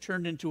visit that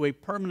turned into a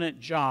permanent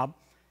job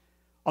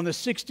on the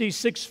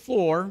 66th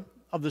floor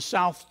of the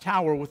South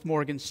Tower with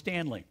Morgan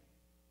Stanley.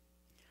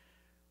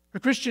 Her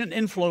Christian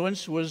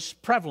influence was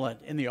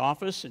prevalent in the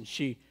office, and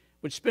she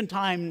would spend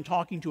time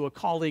talking to a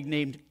colleague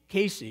named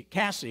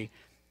Cassie,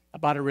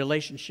 about a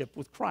relationship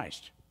with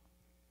Christ.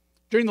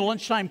 During the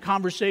lunchtime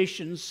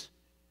conversations,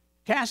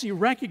 Cassie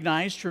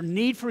recognized her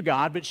need for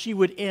God, but she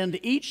would end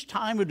each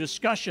time of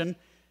discussion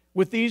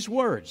with these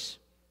words,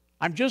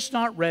 I'm just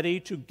not ready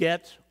to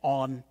get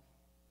on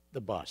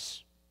the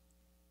bus.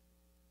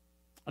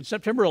 On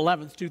September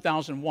 11th,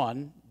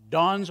 2001,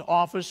 Dawn's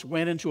office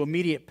went into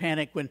immediate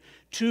panic when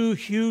two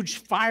huge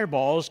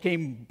fireballs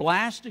came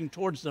blasting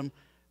towards them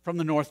from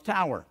the North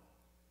Tower.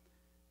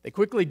 They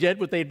quickly did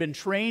what they'd been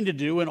trained to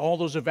do in all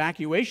those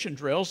evacuation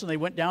drills, and they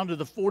went down to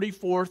the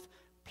 44th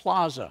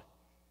Plaza.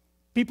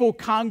 People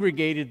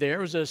congregated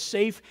there as a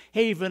safe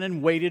haven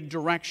and waited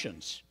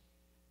directions.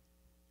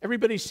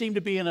 Everybody seemed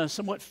to be in a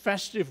somewhat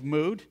festive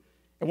mood,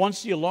 and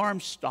once the alarm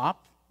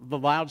stopped, the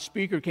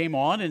loudspeaker came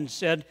on and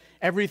said,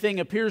 everything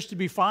appears to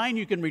be fine,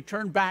 you can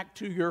return back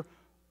to your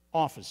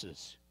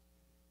offices.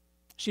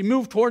 She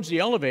moved towards the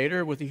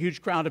elevator with a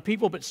huge crowd of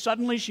people, but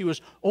suddenly she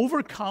was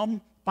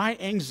overcome by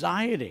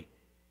anxiety.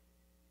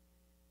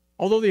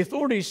 Although the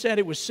authorities said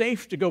it was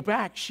safe to go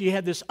back, she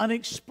had this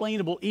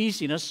unexplainable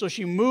easiness, so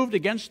she moved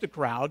against the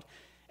crowd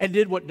and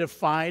did what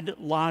defied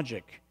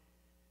logic.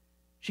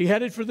 She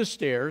headed for the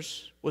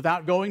stairs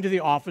without going to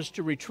the office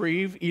to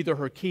retrieve either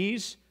her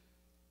keys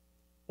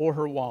or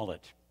her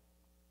wallet.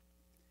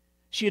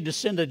 She had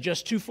descended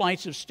just 2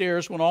 flights of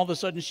stairs when all of a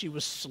sudden she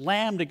was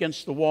slammed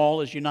against the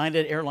wall as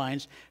United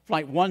Airlines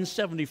Flight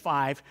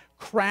 175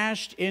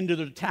 crashed into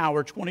the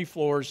tower 20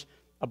 floors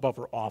above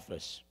her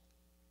office.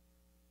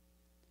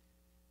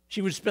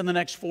 She would spend the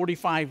next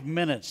 45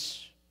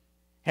 minutes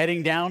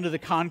heading down to the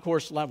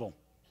concourse level.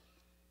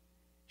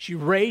 She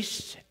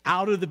raced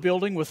out of the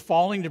building with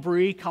falling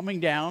debris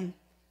coming down,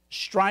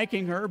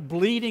 striking her,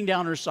 bleeding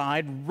down her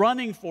side,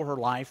 running for her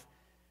life.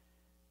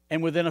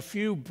 And within a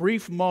few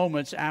brief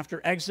moments after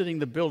exiting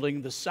the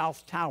building, the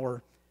South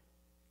Tower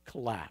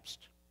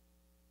collapsed.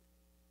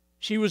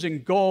 She was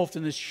engulfed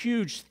in this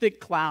huge,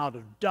 thick cloud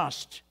of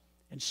dust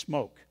and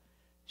smoke.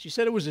 She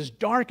said it was as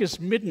dark as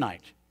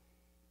midnight.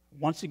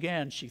 Once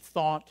again, she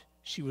thought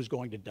she was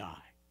going to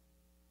die.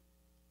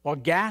 While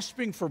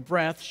gasping for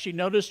breath, she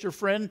noticed her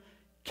friend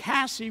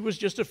Cassie was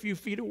just a few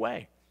feet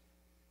away.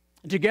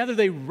 And together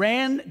they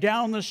ran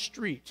down the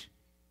street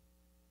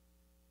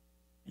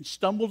and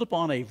stumbled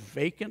upon a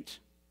vacant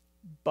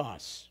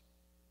bus.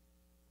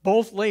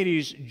 Both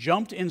ladies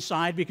jumped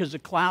inside because the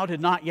cloud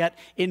had not yet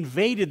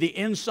invaded the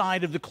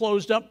inside of the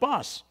closed-up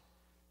bus.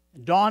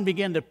 Dawn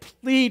began to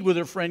plead with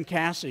her friend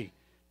Cassie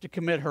to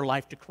commit her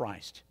life to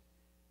Christ.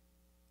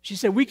 She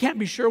said, "We can't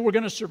be sure we're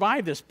going to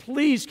survive this.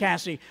 Please,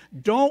 Cassie,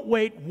 don't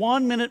wait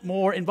 1 minute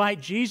more.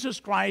 Invite Jesus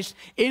Christ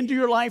into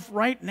your life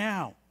right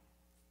now."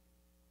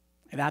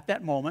 And at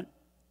that moment,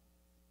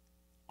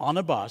 on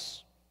a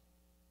bus,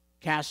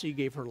 Cassie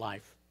gave her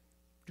life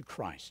to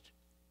Christ.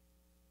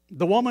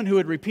 The woman who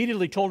had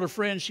repeatedly told her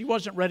friends she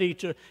wasn't ready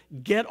to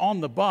get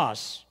on the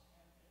bus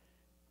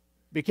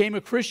became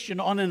a Christian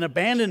on an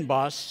abandoned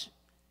bus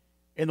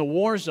in the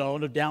war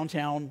zone of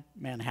downtown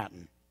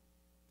Manhattan.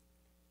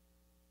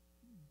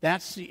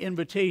 That's the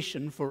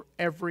invitation for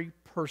every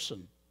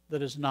person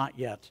that is not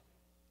yet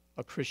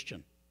a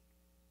Christian.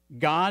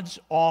 God's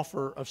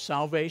offer of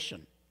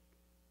salvation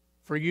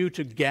for you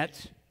to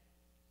get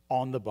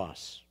on the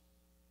bus.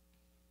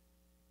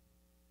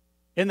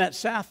 In that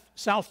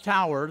South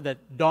Tower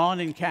that Dawn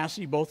and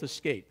Cassie both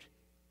escaped,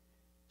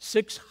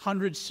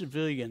 600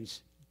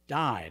 civilians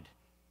died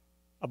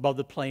above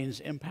the plane's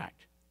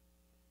impact.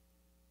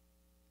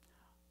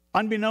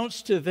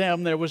 Unbeknownst to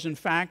them, there was in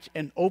fact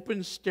an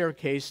open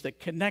staircase that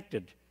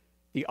connected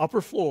the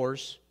upper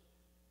floors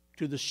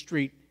to the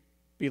street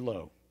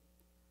below.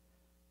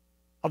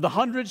 Of the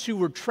hundreds who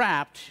were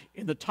trapped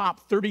in the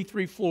top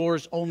 33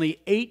 floors, only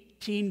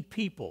 18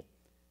 people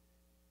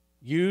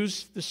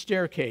used the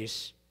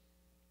staircase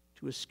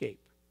to escape.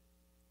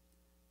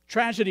 The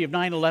tragedy of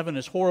 9/11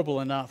 is horrible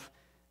enough,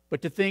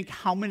 but to think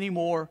how many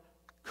more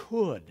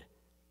could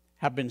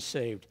have been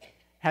saved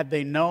had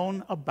they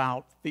known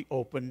about the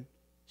open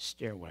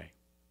stairway.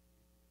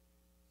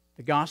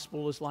 The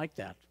gospel is like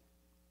that.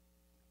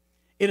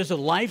 It is a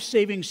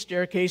life-saving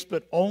staircase,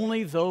 but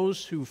only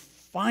those who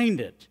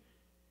find it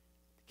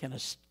can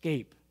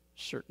escape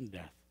certain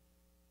death.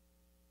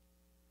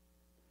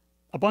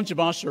 A bunch of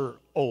us are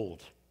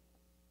old.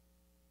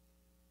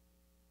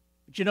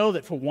 But you know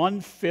that for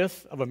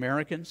 1/5 of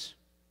Americans,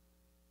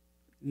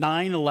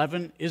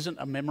 9/11 isn't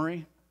a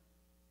memory?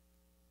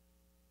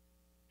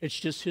 It's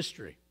just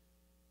history.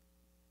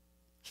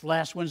 It's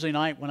last Wednesday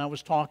night when I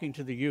was talking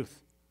to the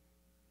youth.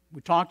 We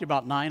talked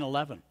about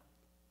 9/11.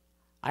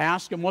 I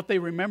asked them what they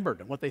remembered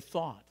and what they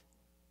thought.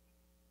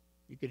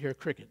 You could hear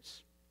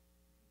crickets.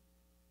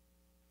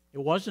 It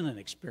wasn't an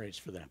experience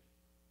for them.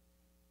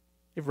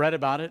 They've read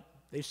about it.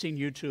 They've seen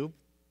YouTube.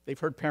 They've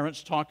heard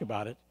parents talk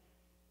about it.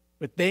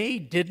 But they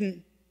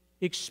didn't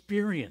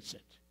experience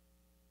it.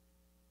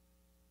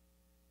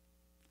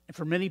 And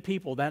for many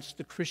people, that's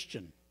the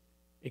Christian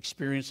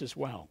experience as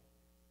well.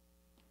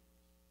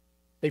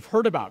 They've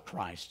heard about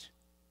Christ,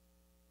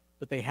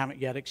 but they haven't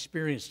yet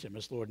experienced Him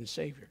as Lord and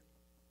Savior.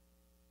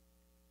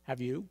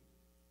 Have you?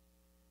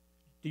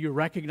 Do you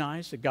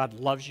recognize that God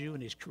loves you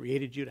and He's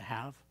created you to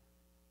have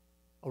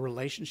a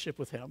relationship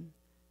with Him?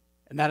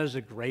 And that is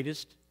the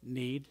greatest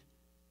need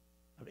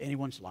of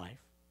anyone's life.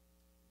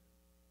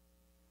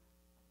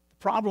 The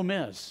problem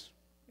is,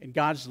 in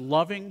God's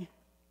loving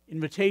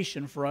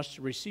invitation for us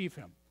to receive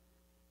Him,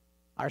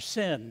 our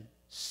sin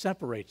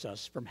separates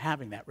us from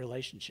having that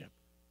relationship.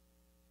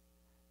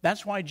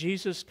 That's why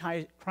Jesus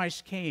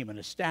Christ came and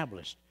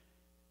established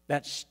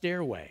that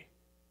stairway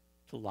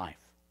to life.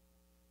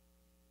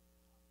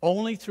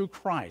 Only through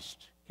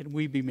Christ can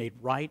we be made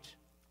right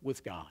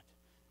with God.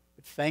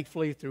 But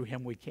thankfully, through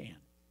Him we can.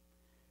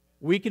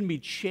 We can be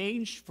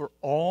changed for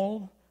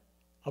all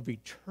of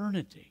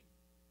eternity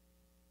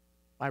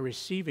by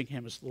receiving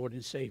Him as Lord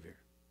and Savior,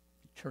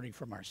 turning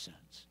from our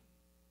sins.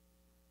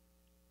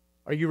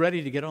 Are you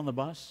ready to get on the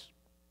bus?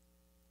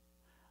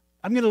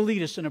 I'm going to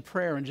lead us in a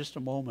prayer in just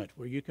a moment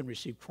where you can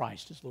receive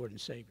Christ as Lord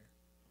and Savior.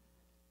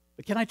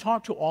 But can I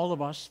talk to all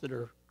of us that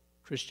are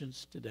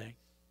Christians today?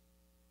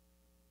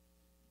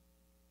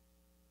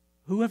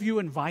 Who have you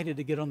invited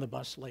to get on the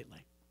bus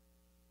lately?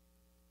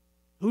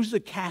 Who's the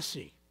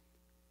Cassie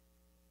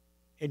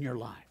in your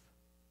life?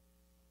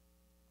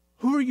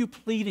 Who are you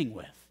pleading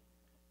with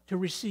to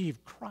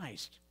receive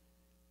Christ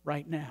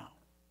right now?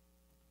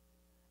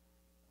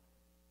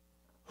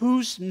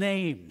 Whose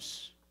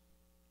names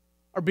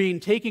are being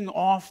taken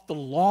off the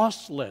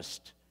lost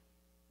list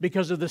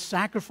because of the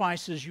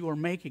sacrifices you are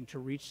making to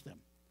reach them,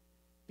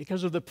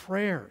 because of the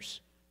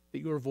prayers that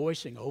you are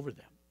voicing over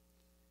them?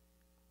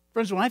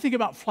 Friends, when I think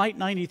about Flight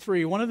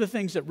 93, one of the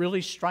things that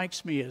really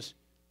strikes me is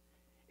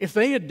if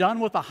they had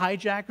done what the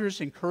hijackers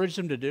encouraged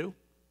them to do,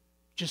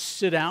 just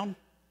sit down,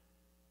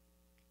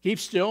 keep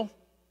still,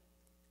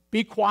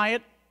 be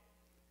quiet,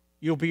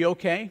 you'll be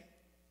okay,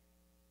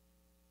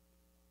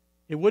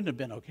 it wouldn't have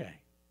been okay.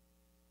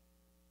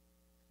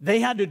 They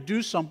had to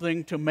do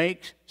something to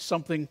make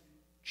something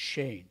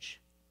change.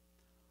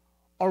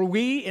 Are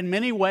we, in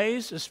many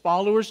ways, as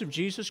followers of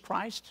Jesus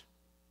Christ,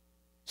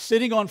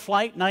 sitting on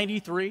Flight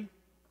 93,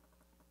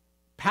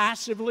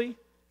 passively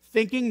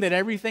thinking that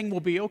everything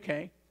will be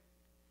okay,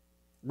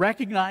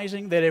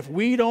 recognizing that if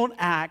we don't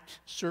act,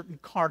 certain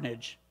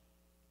carnage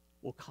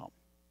will come?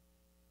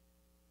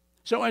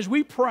 So as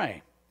we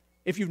pray,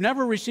 if you've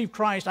never received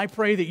Christ, I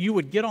pray that you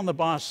would get on the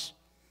bus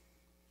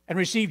and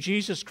receive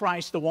Jesus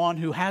Christ, the one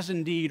who has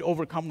indeed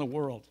overcome the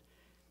world.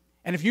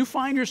 And if you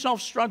find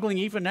yourself struggling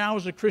even now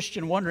as a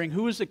Christian, wondering,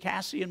 who is the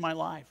Cassie in my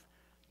life?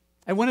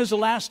 And when is the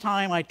last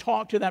time I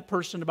talked to that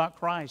person about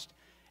Christ?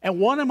 And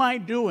what am I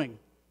doing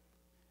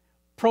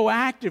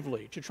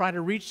proactively to try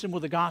to reach them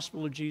with the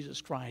gospel of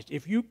Jesus Christ?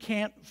 If you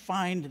can't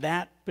find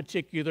that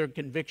particular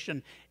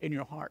conviction in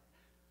your heart,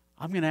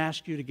 I'm going to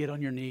ask you to get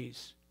on your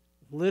knees,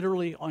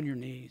 literally on your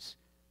knees,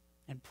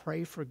 and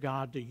pray for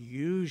God to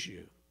use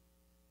you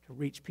to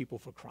reach people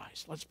for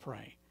Christ. Let's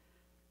pray.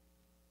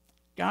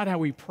 God, how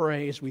we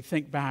pray as we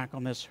think back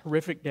on this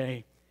horrific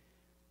day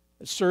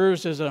that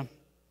serves as a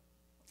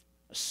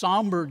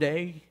somber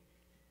day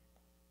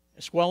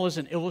as well as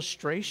an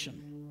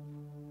illustration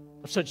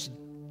of such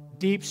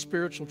deep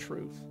spiritual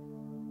truth.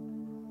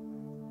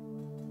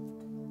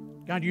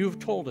 God, you've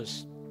told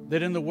us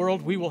that in the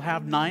world we will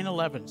have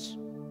 9/11s.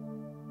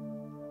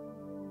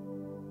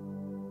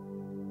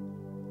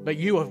 But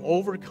you have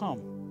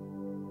overcome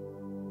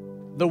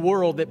the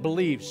world that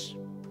believes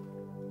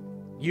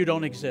you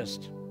don't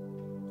exist.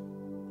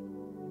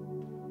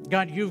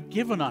 God, you've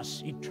given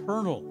us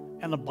eternal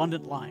and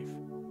abundant life.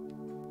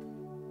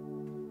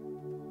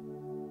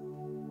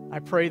 I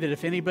pray that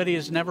if anybody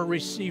has never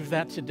received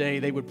that today,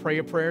 they would pray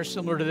a prayer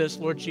similar to this.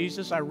 Lord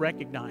Jesus, I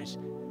recognize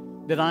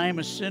that I am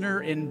a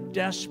sinner in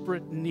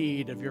desperate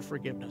need of your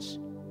forgiveness.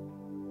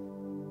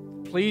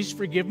 Please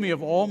forgive me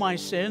of all my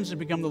sins and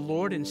become the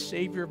Lord and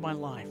Savior of my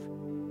life.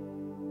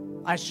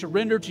 I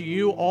surrender to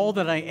you all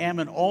that I am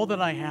and all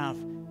that I have,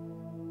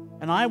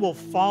 and I will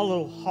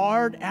follow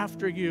hard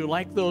after you.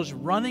 Like those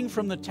running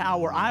from the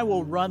tower, I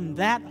will run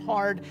that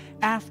hard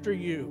after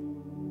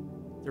you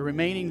the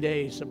remaining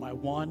days of my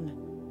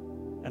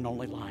one and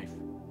only life.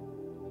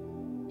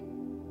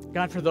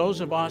 God, for those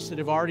of us that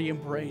have already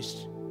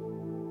embraced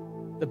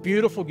the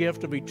beautiful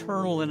gift of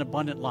eternal and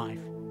abundant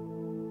life,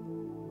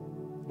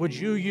 would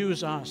you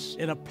use us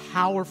in a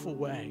powerful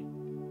way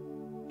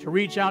to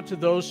reach out to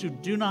those who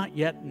do not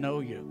yet know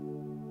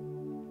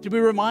you, to be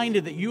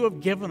reminded that you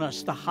have given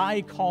us the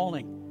high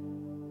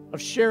calling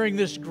of sharing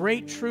this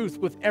great truth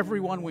with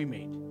everyone we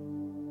meet.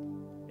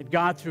 And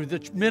God, through the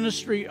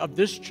ministry of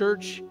this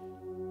church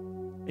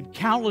and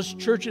countless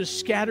churches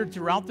scattered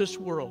throughout this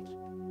world,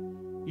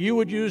 you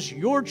would use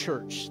your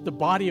church, the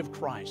body of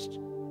Christ,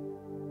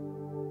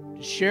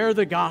 to share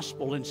the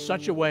gospel in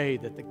such a way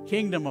that the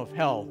kingdom of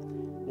hell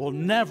will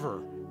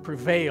never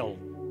prevail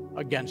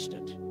against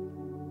it.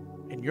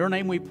 In your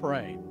name we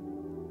pray.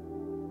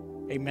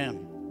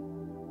 Amen.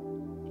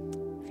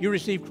 If you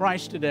received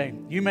Christ today,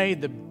 you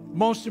made the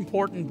most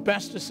important,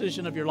 best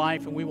decision of your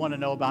life, and we want to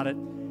know about it.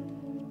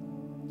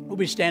 We'll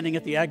be standing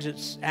at the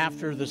exits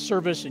after the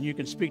service, and you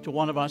can speak to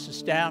one of us as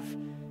staff.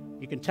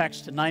 You can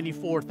text to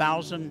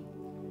 94,000.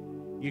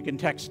 You can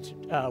text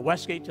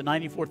Westgate to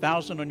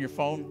 94,000 on your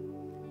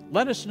phone.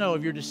 Let us know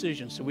of your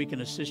decision so we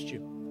can assist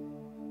you.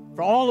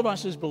 For all of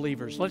us as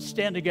believers, let's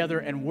stand together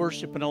and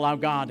worship and allow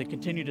God to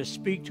continue to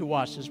speak to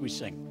us as we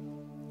sing.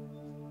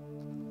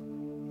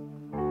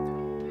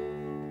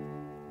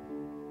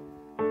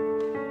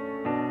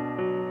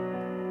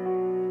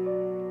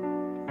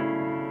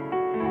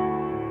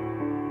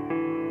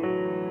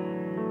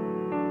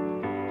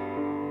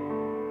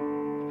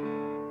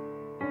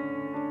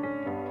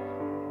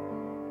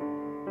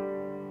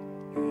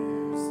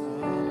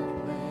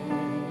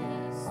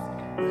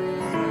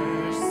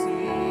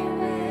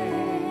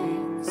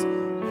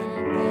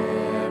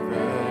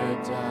 Never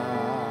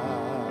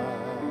dies.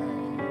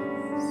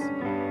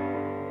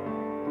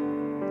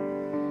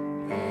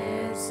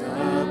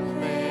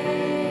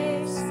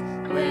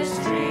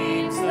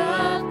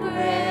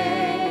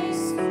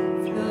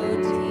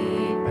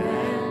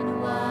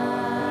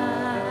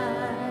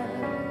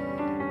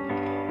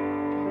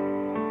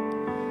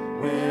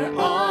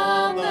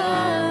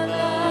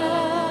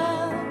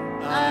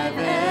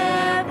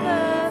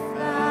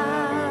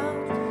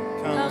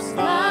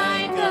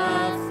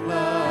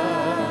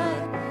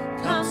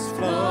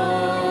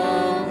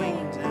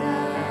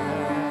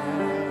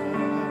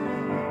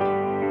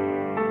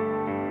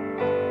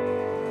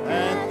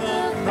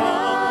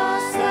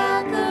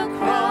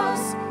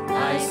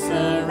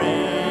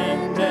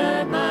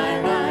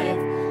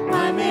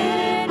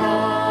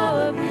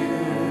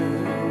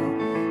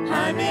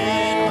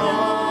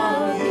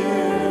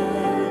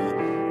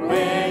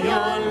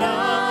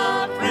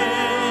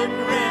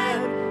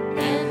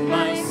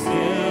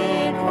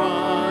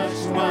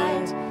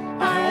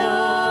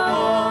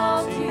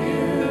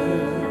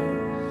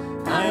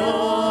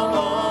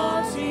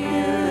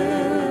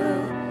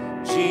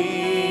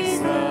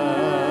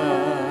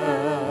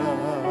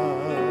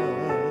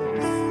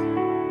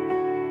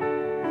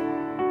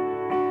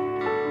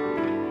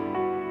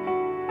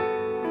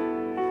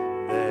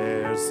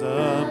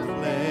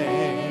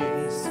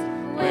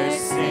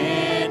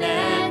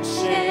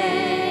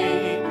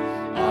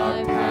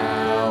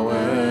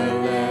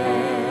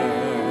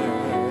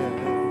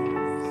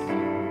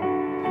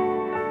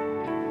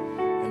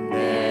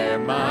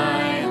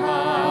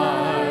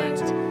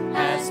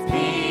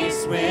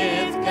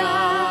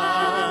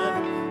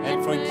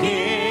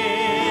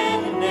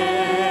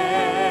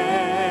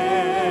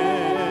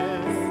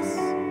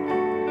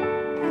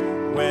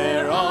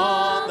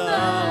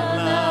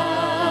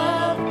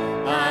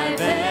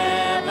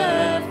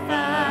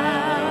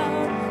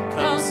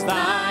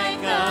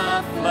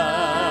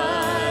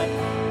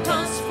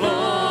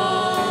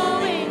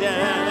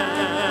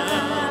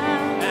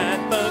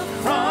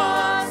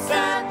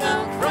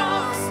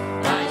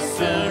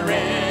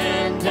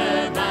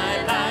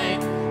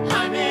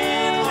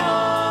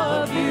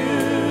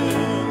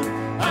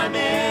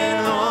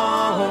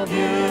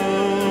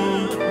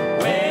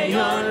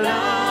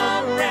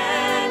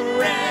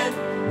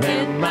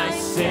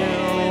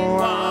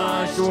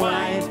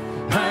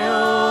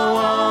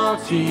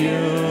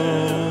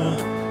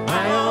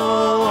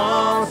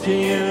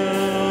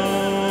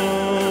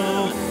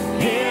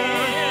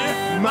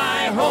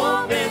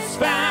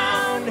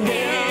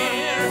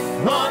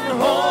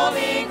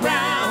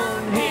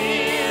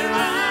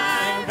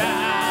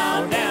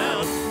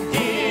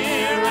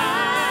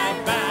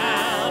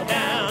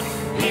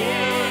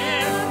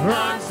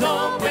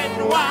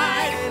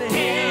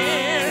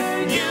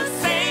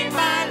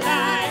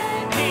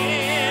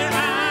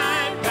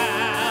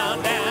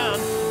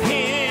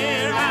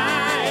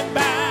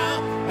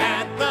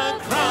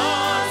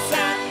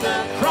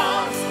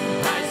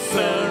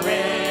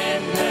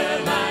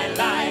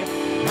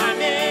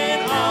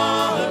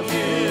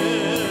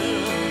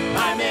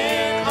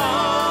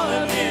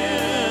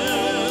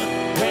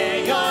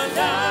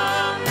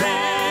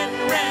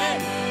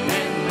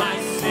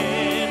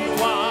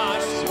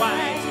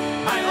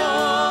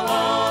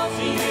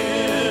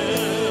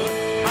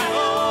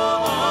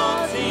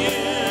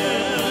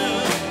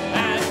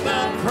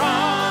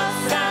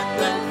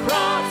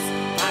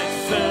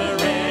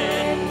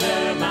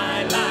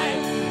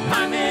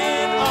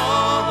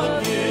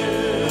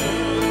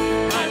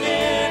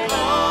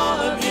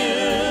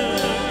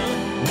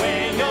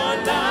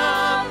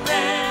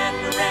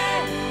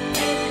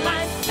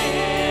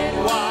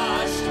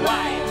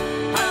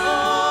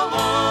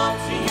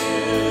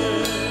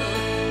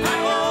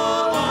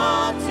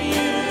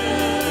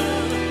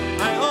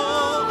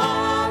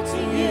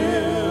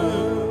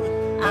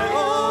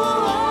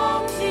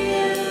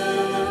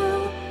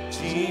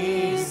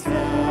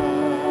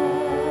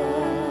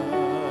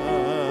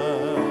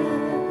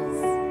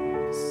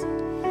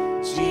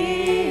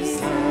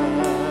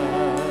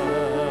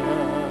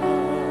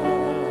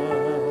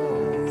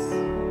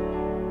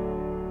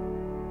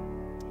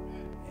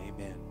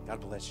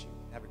 bless you.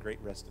 Have a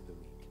great rest of the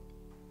week.